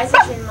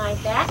surprises in my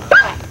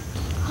backpack.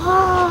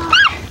 Oh,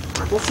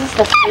 this is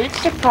the food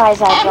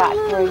surprise I brought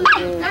for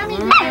you.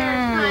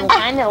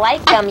 Kind of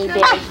like gummy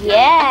bears,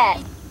 yeah.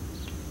 And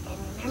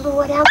remember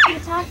what else we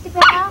talked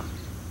about?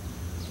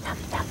 We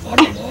talked about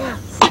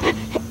M&Ms.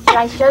 Should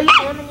I show you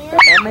M&Ms?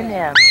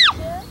 M&M's.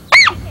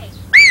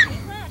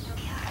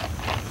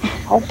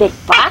 Whole big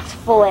box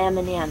full of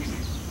M&M's.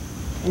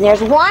 And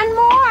there's one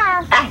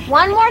more.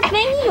 One more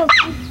thing you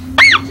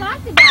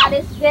talked about.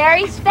 It's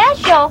very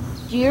special.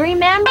 Do you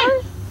remember?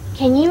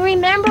 Can you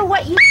remember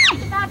what you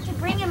talked about to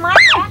bring in my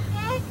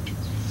backpack?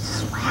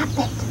 Slap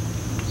it.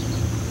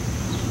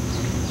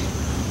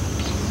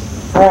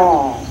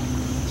 Oh.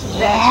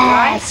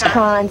 Yes,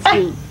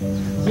 Kanzi.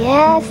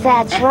 Yes,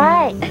 that's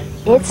right.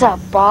 It's a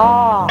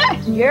ball.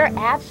 You're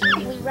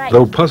absolutely right.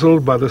 Though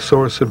puzzled by the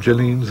source of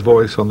Janine's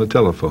voice on the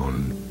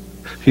telephone,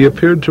 he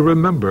appeared to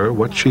remember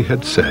what she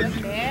had said.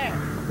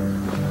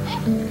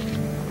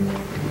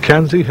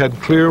 Kanzi had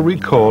clear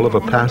recall of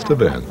a past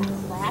event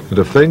and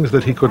of things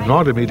that he could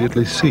not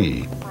immediately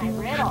see,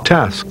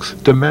 tasks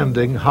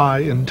demanding high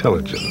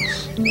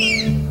intelligence. Good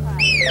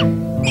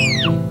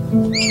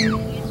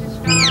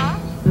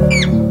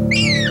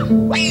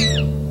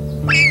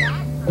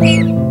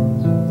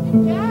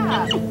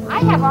job. I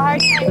have a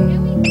hard time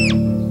doing it.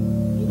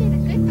 You did a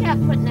good job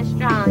putting a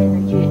straw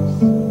in the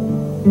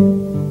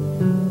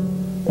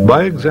juice.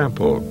 By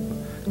example,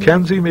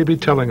 Kanzi may be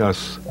telling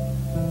us,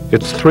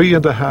 it's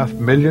 3.5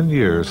 million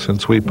years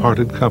since we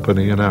parted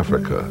company in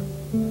Africa.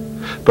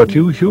 But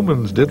you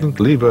humans didn't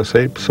leave us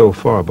apes so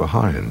far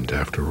behind,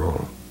 after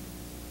all.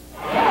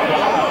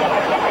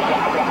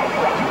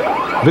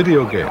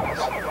 Video games.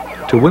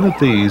 To win at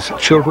these,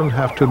 children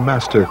have to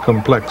master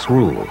complex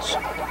rules.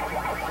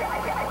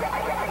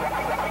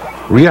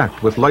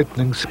 React with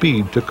lightning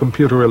speed to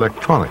computer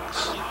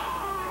electronics.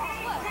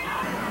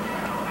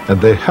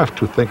 And they have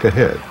to think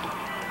ahead.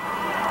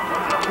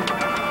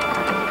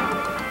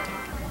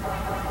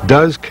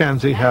 Does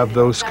Kanzi have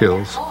those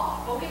skills?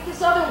 Go get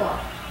this other one.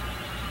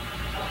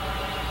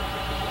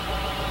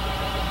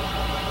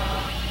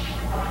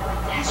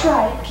 That's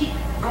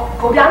right.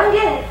 Go down and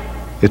get it.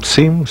 It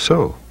seems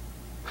so.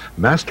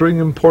 Mastering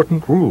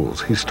important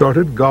rules, he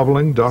started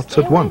gobbling dots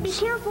at once.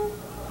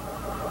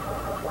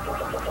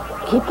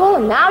 Keep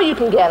pulling. Now you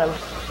can get him.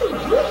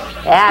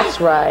 That's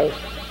right.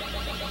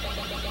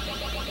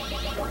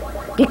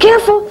 Be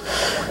careful.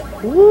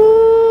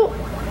 Woo. All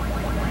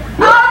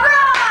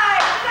right!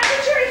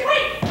 Dr. Cherries,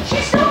 wait!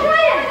 She's still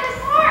playing!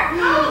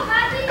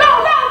 Go!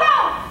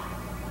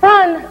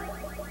 Run.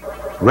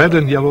 Red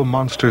and yellow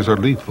monsters are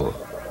lethal,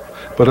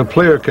 but a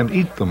player can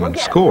eat them and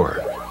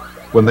score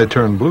when they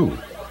turn blue.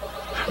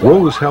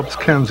 Rose helps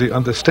Kanzi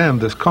understand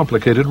this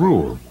complicated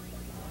rule.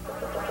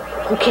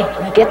 Okay,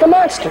 now get the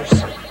monsters.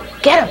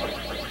 Get them.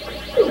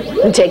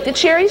 And take the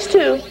cherries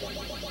too.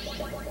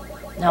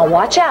 Now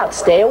watch out.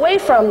 Stay away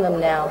from them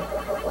now.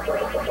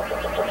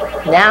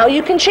 Now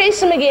you can chase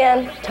them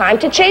again. Time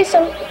to chase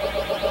them.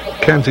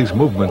 Kanzi's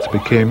movements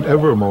became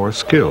ever more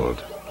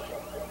skilled.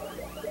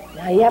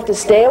 Now you have to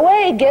stay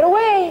away. Get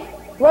away.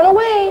 Run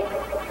away.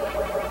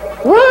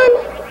 Run.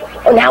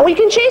 Oh, now we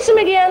can chase him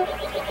again.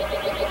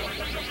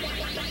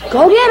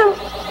 Go get him.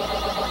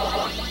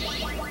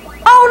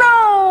 Oh,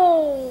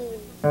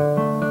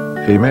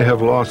 no! He may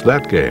have lost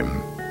that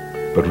game,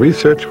 but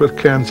research with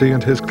Kanzi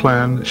and his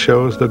clan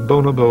shows that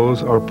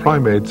bonobos are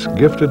primates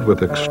gifted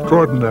with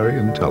extraordinary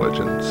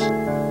intelligence.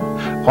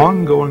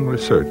 Ongoing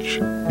research,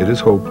 it is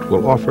hoped,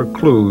 will offer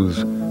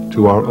clues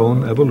to our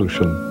own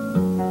evolution.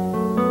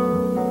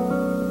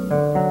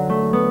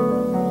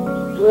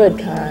 Good,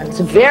 Cons.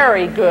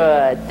 Very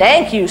good.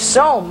 Thank you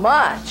so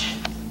much.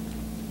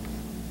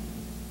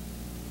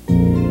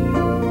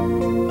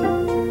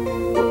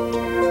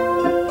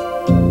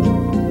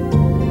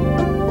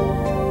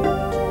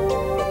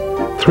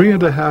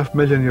 3.5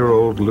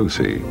 million-year-old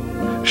Lucy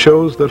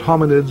shows that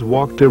hominids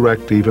walked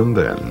erect even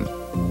then.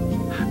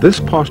 This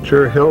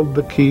posture held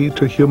the key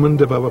to human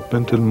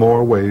development in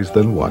more ways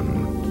than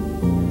one.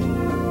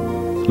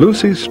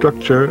 Lucy's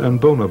structure and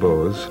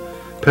bonobos,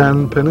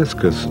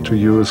 panpeniscus to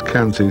use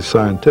Kanzi's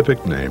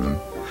scientific name,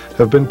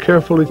 have been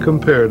carefully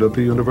compared at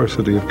the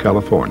University of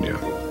California.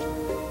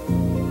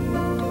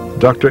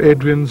 Dr.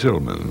 Adrian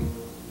Zillman.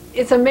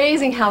 It's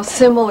amazing how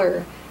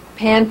similar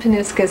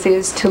panpeniscus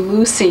is to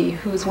Lucy,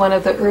 who's one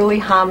of the early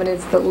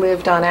hominids that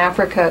lived in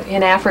Africa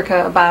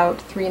about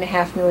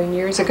 3.5 million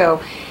years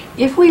ago.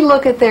 If we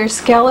look at their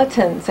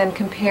skeletons and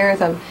compare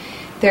them,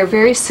 they're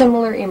very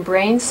similar in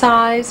brain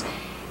size,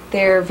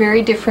 they're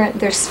very different,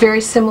 they're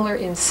very similar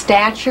in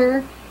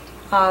stature,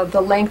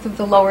 the length of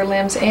the lower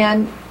limbs,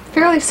 and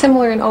fairly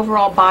similar in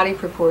overall body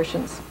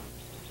proportions.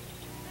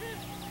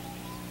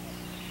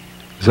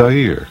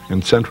 Zaire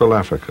in Central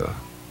Africa.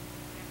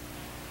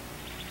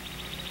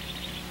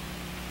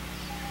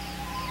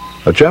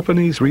 A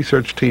Japanese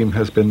research team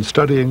has been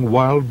studying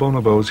wild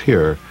bonobos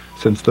here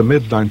since the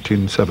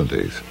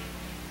mid-1970s.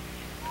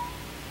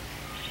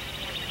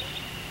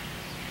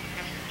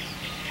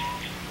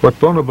 What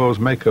bonobos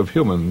make of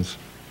humans,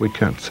 we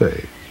can't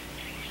say.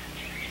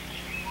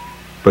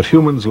 But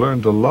humans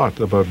learned a lot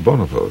about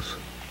bonobos.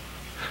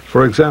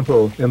 For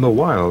example, in the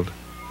wild,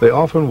 they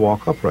often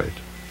walk upright.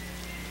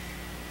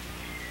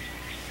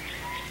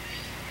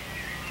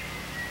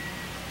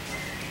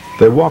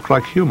 They walk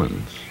like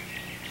humans,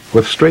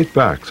 with straight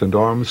backs and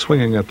arms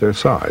swinging at their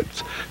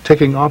sides,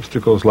 taking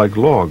obstacles like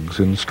logs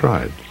in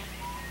stride.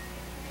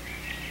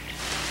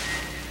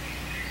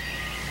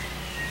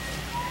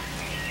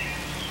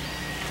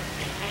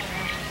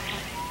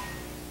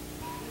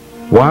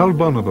 Wild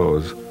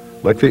bonobos,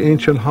 like the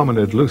ancient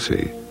hominid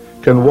Lucy,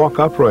 can walk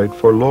upright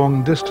for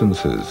long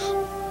distances,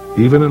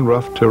 even in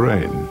rough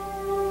terrain.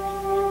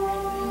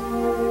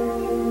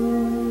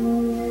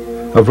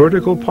 A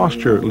vertical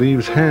posture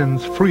leaves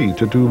hands free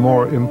to do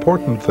more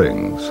important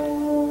things.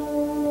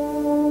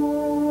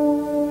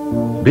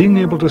 Being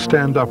able to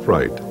stand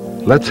upright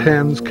lets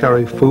hands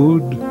carry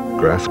food,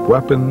 grasp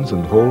weapons,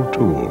 and hold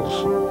tools.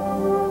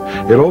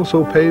 It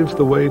also paves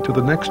the way to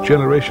the next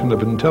generation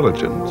of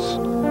intelligence,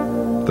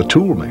 the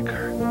tool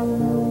maker,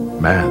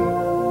 man.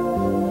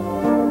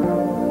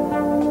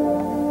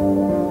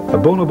 A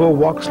bonobo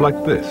walks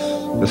like this,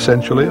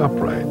 essentially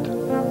upright.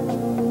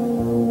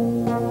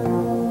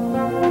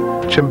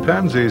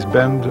 Chimpanzees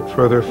bend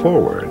further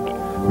forward,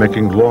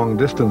 making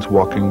long-distance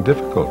walking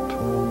difficult.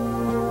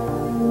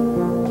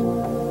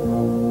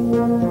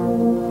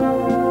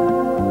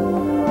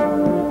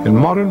 In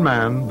modern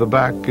man, the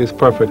back is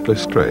perfectly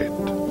straight.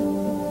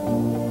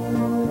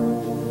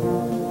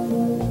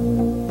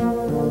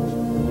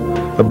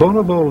 The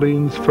bonobo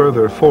leans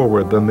further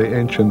forward than the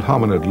ancient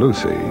hominid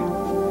Lucy,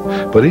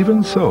 but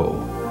even so,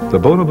 the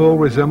bonobo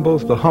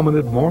resembles the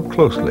hominid more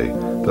closely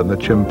than the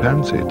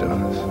chimpanzee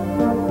does.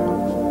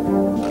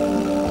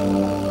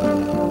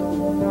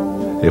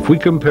 If we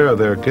compare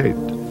their gait,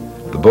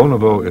 the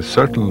bonobo is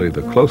certainly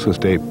the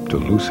closest ape to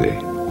Lucy.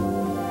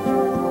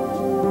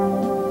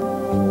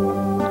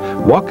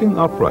 Walking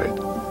upright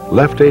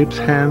left apes'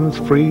 hands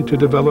free to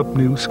develop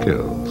new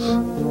skills.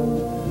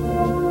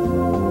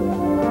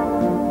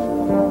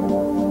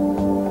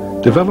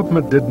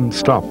 Development didn't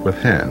stop with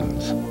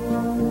hands.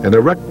 An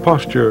erect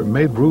posture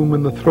made room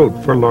in the throat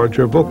for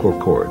larger vocal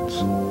cords.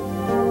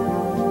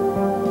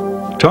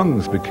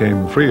 Tongues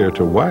became freer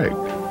to wag.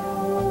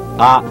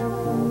 A, I,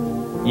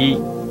 U,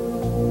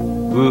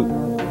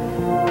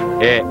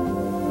 E,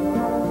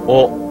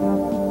 O.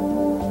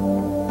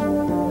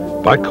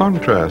 By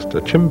contrast,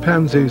 a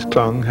chimpanzee's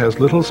tongue has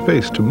little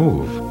space to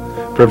move,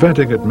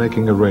 preventing it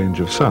making a range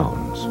of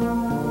sounds.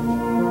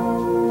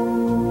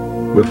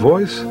 With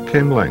voice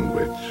came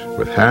language,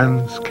 with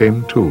hands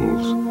came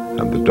tools,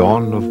 and the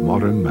dawn of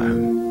modern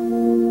man.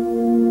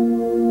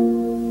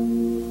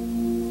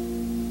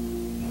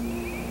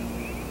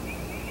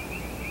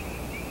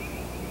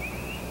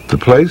 The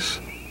place?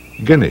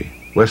 Guinea,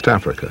 West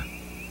Africa.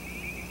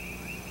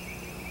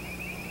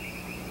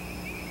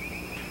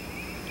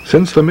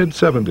 Since the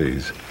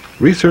mid-70s,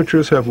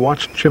 researchers have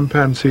watched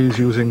chimpanzees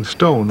using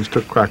stones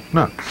to crack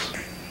nuts.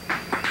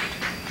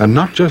 And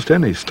not just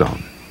any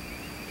stone.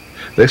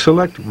 They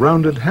select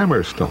rounded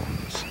hammer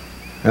stones,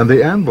 and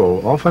the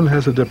anvil often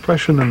has a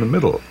depression in the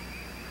middle,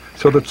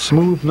 so that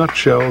smooth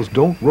nutshells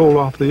don't roll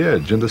off the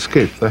edge and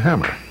escape the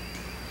hammer.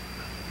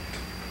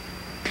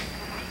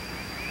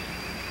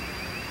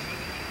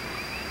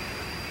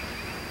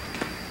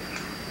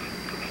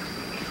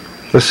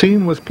 The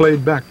scene was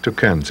played back to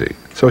Kanzi,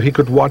 so he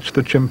could watch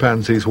the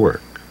chimpanzee's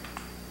work.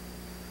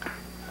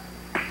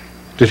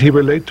 Did he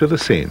relate to the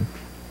scene?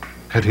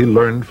 Had he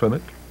learned from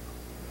it?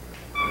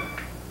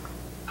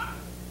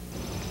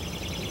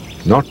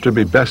 Not to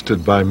be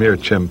bested by mere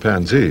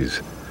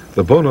chimpanzees,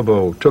 the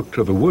bonobo took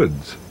to the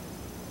woods.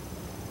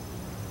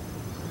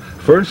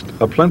 First,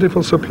 a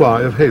plentiful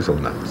supply of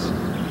hazelnuts.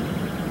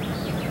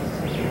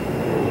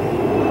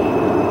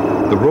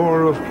 The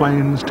roar of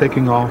planes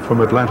taking off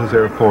from Atlanta's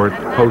airport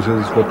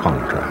poses the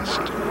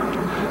contrast.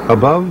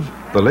 Above,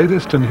 the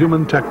latest in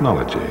human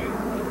technology.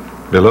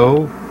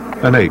 Below,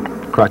 an ape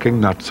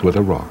cracking nuts with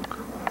a rock.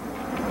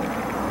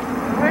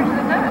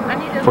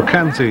 For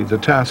Kanzi, the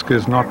task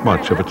is not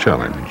much of a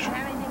challenge.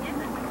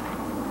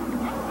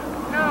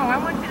 No, I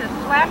want you to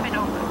slap it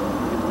over.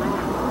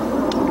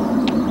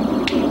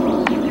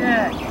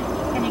 Good.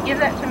 Can you give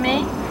that to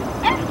me?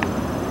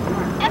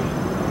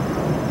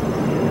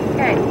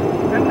 Okay,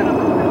 I'm going to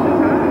look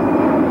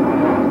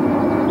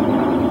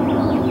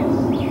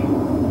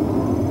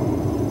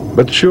at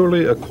But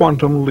surely a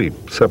quantum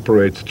leap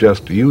separates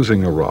just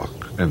using a rock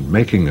and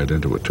making it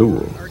into a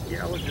tool.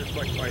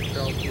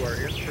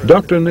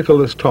 Dr.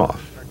 Nicholas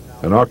Toth,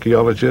 an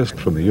archaeologist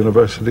from the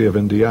University of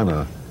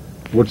Indiana,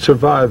 would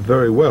survive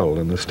very well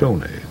in the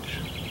Stone Age.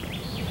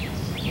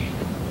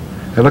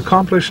 An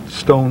accomplished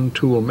stone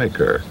tool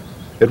maker,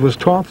 it was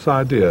Toth's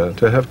idea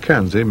to have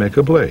Kanzi make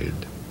a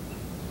blade.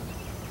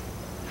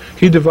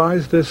 He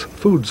devised this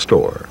food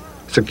store,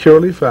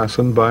 securely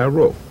fastened by a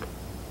rope.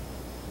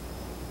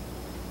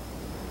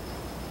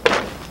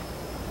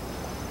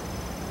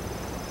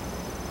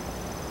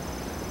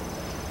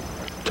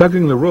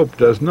 Tugging the rope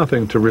does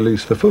nothing to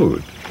release the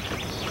food.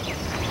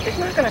 It's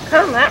not going to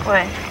come that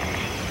way.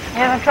 You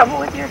having trouble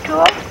with your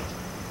tool?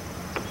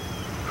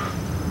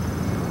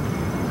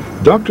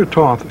 Dr.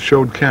 Toth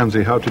showed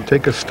Kanzi how to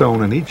take a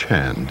stone in each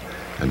hand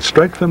and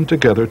strike them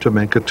together to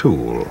make a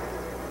tool.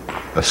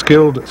 A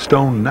skilled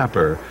stone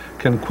napper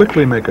can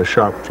quickly make a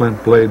sharp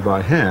flint blade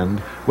by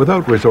hand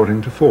without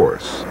resorting to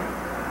force.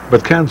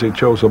 But Kanzi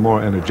chose a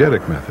more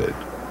energetic method.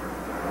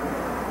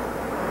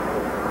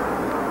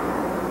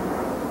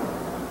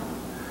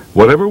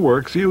 Whatever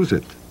works, use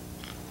it.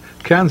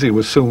 Kanzi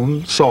was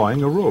soon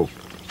sawing a rope.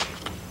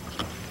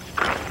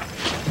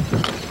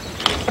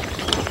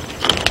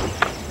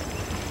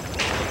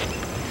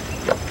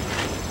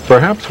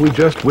 Perhaps we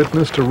just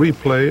witnessed a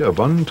replay of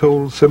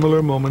untold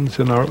similar moments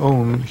in our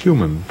own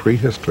human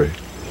prehistory.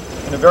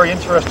 In a very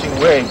interesting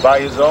way, by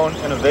his own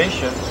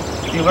innovation,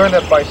 he learned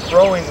that by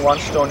throwing one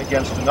stone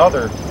against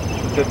another,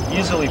 he could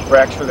easily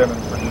fracture them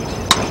and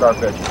produce sharp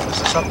edges.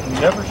 This is something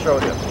he never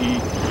showed him. He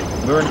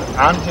learned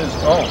on his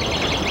own.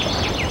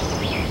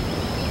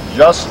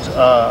 Just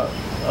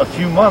a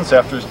few months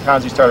after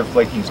Kanzi started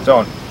flaking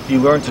stone, he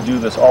learned to do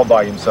this all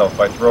by himself,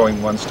 by throwing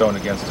one stone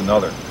against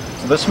another.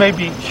 So this may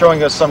be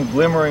showing us some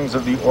glimmerings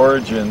of the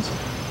origins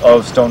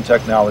of stone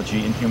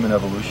technology in human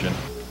evolution.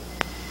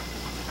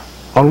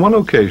 On one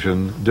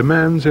occasion,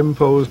 demands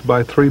imposed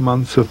by 3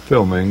 months of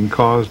filming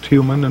caused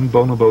human and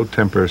bonobo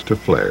tempers to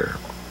flare.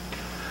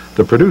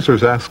 The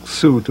producers asked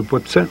Sue to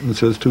put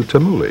sentences to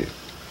Tamuli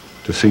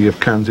to see if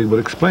Kanzi would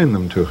explain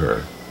them to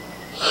her.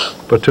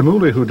 But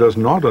Tamuli, who does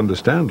not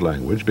understand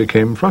language,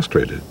 became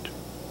frustrated.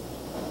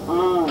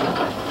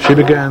 She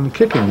began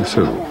kicking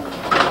Sue.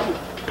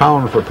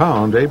 Pound for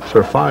pound, apes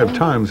are 5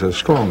 times as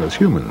strong as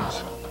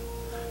humans.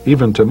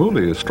 Even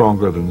Tamuli is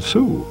stronger than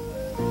Sue,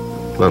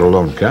 let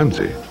alone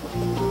Kanzi.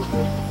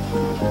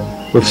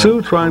 With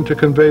Sue trying to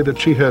convey that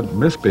she had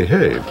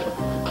misbehaved,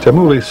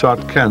 Tamuli sought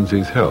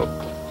Kanzi's help.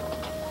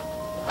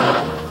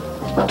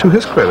 To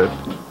his credit,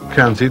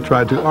 Kanzi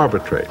tried to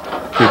arbitrate,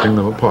 keeping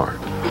them apart.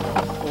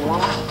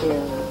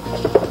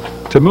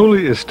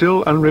 Tamuli is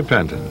still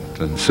unrepentant,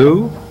 and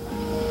Sue?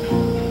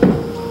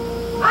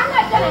 I'm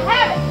not gonna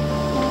have it.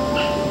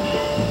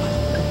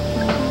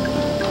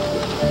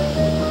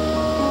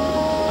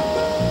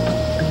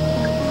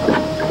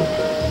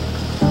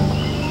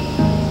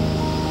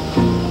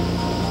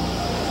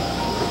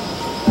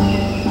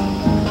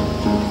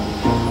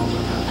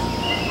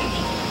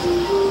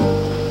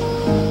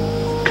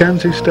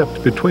 Kanzi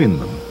stepped between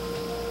them,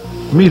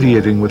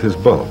 mediating with his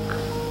bulk.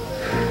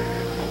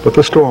 But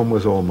the storm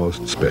was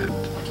almost spent.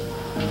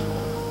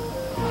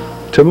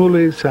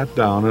 Tamuli sat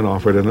down and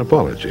offered an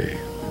apology.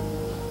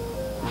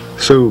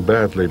 Sue,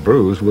 badly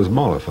bruised, was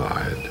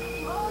mollified.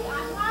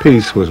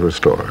 Peace was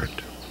restored.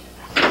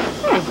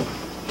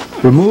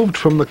 Removed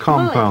from the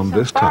compound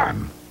this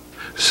time,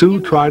 Sue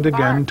tried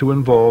again to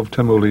involve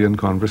Tamuli in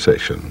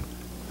conversation,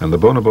 and the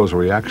bonobo's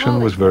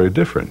reaction was very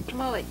different.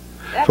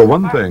 For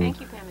one thing,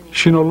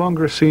 she no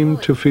longer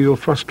seemed to feel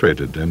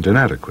frustrated and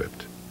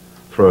inadequate.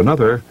 For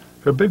another,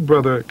 her big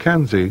brother,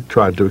 Kanzi,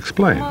 tried to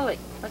explain. Tamuli,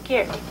 look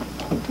here.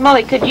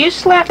 Tamuli, could you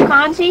slap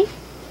Kanzi?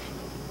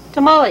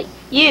 Tamuli,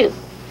 you.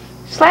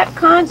 Slap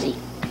Kanzi.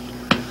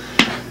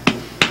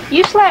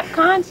 You slap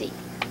Kanzi.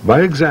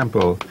 By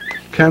example,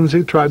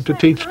 Kanzi tried to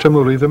teach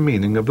Tamuli the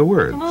meaning of the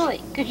words.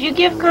 Tamuli, could you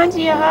give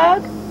Kanzi a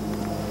hug?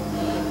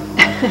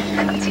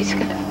 Kanzi's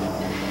gonna...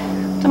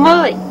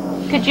 Tamuli,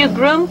 could you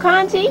groom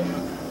Kanzi?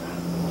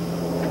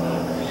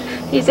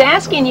 He's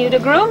asking you to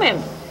groom him.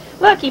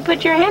 Look, you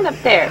put your hand up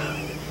there.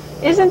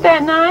 Isn't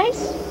that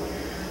nice?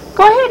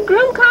 Go ahead,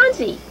 groom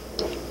Kanzi.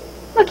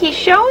 Look, he's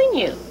showing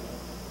you.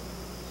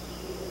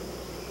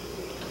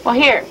 Well,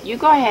 here, you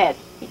go ahead.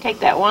 You take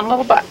that one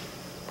little butt.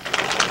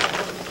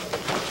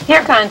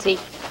 Here, Kanzi.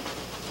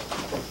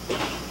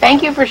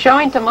 Thank you for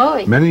showing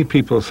Tamuli. Many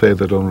people say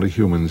that only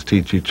humans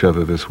teach each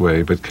other this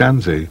way, but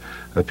Kanzi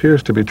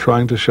appears to be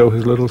trying to show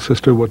his little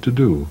sister what to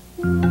do.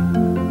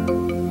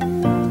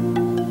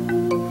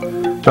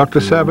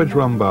 Dr.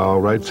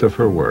 Savage-Rumbaugh writes of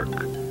her work.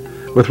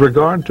 With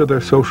regard to their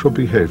social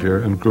behavior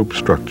and group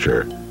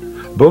structure,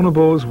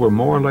 bonobos were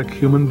more like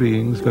human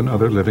beings than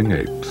other living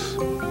apes.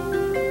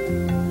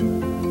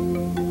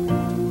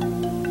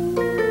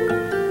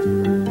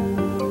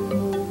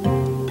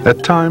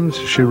 At times,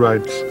 she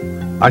writes,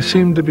 I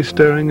seemed to be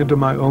staring into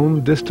my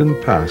own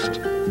distant past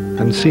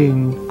and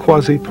seeing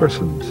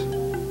quasi-persons.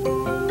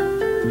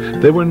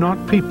 They were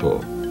not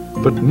people,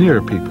 but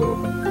near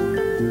people.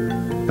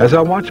 As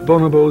I watch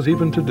bonobos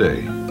even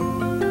today,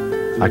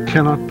 I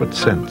cannot but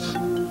sense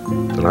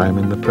that I am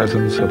in the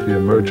presence of the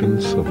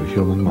emergence of a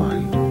human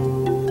mind.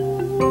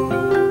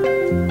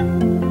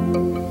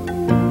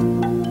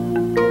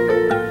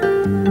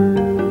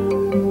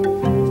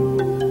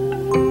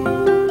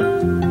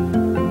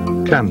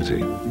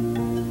 Kanzi,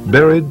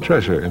 buried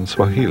treasure in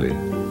Swahili.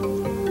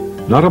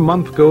 Not a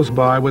month goes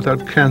by without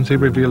Kanzi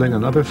revealing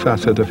another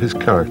facet of his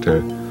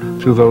character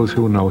to those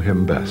who know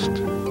him best.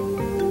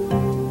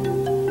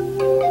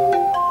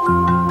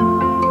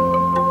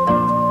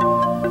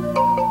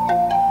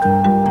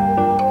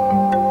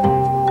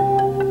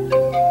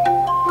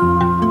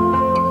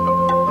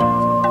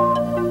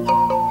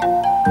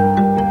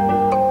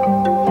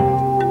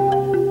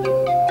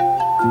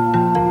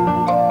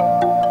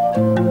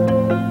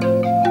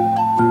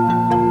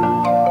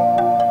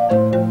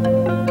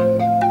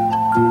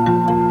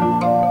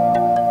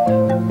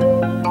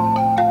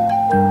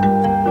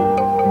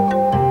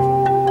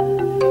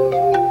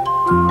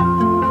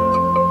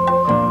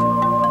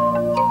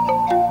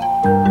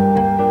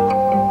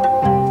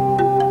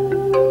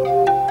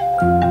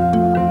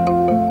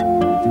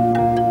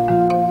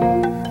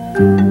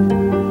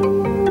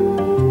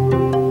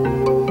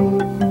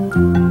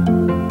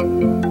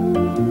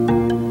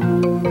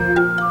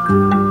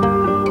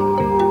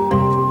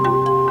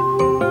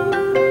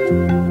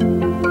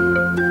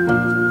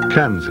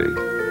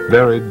 Kanzi,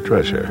 buried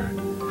treasure,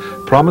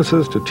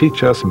 promises to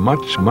teach us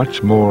much,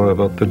 much more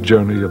about the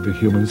journey of the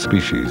human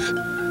species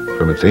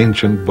from its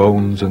ancient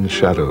bones and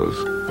shadows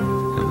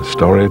in the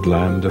storied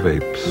land of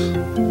apes.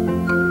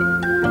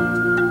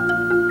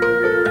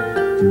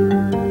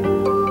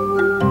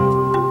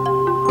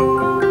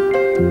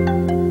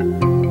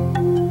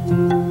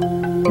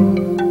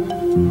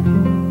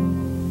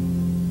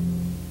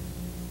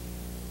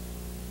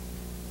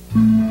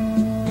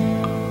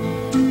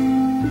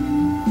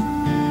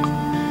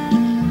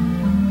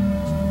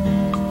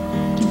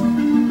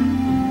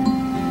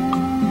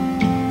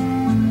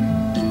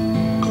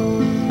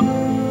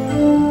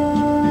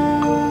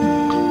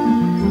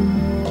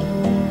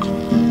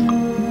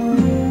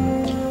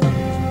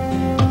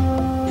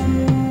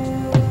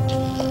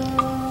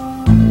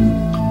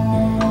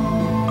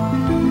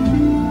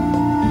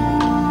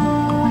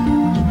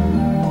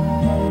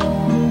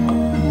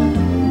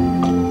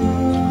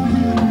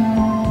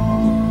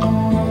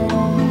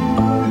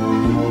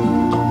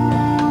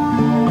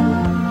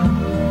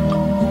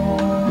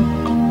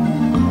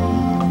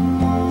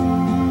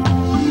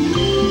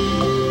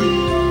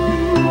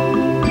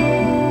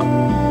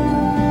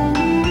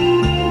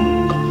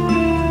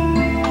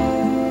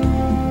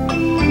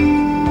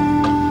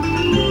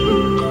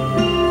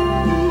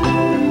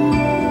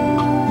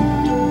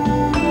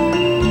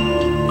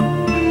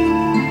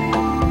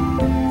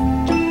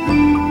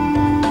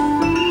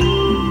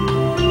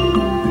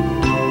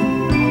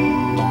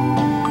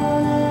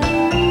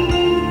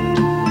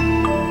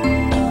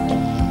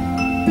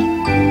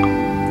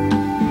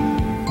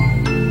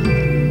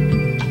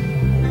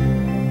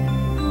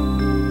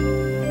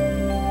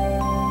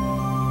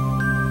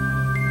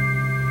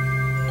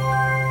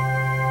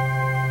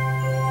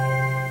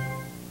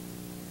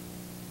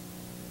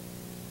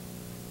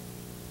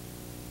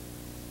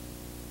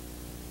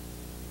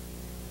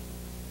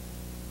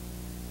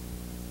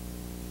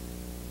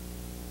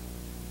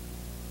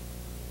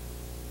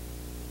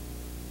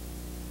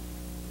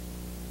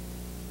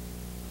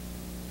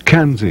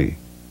 Kanzi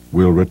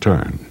will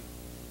return.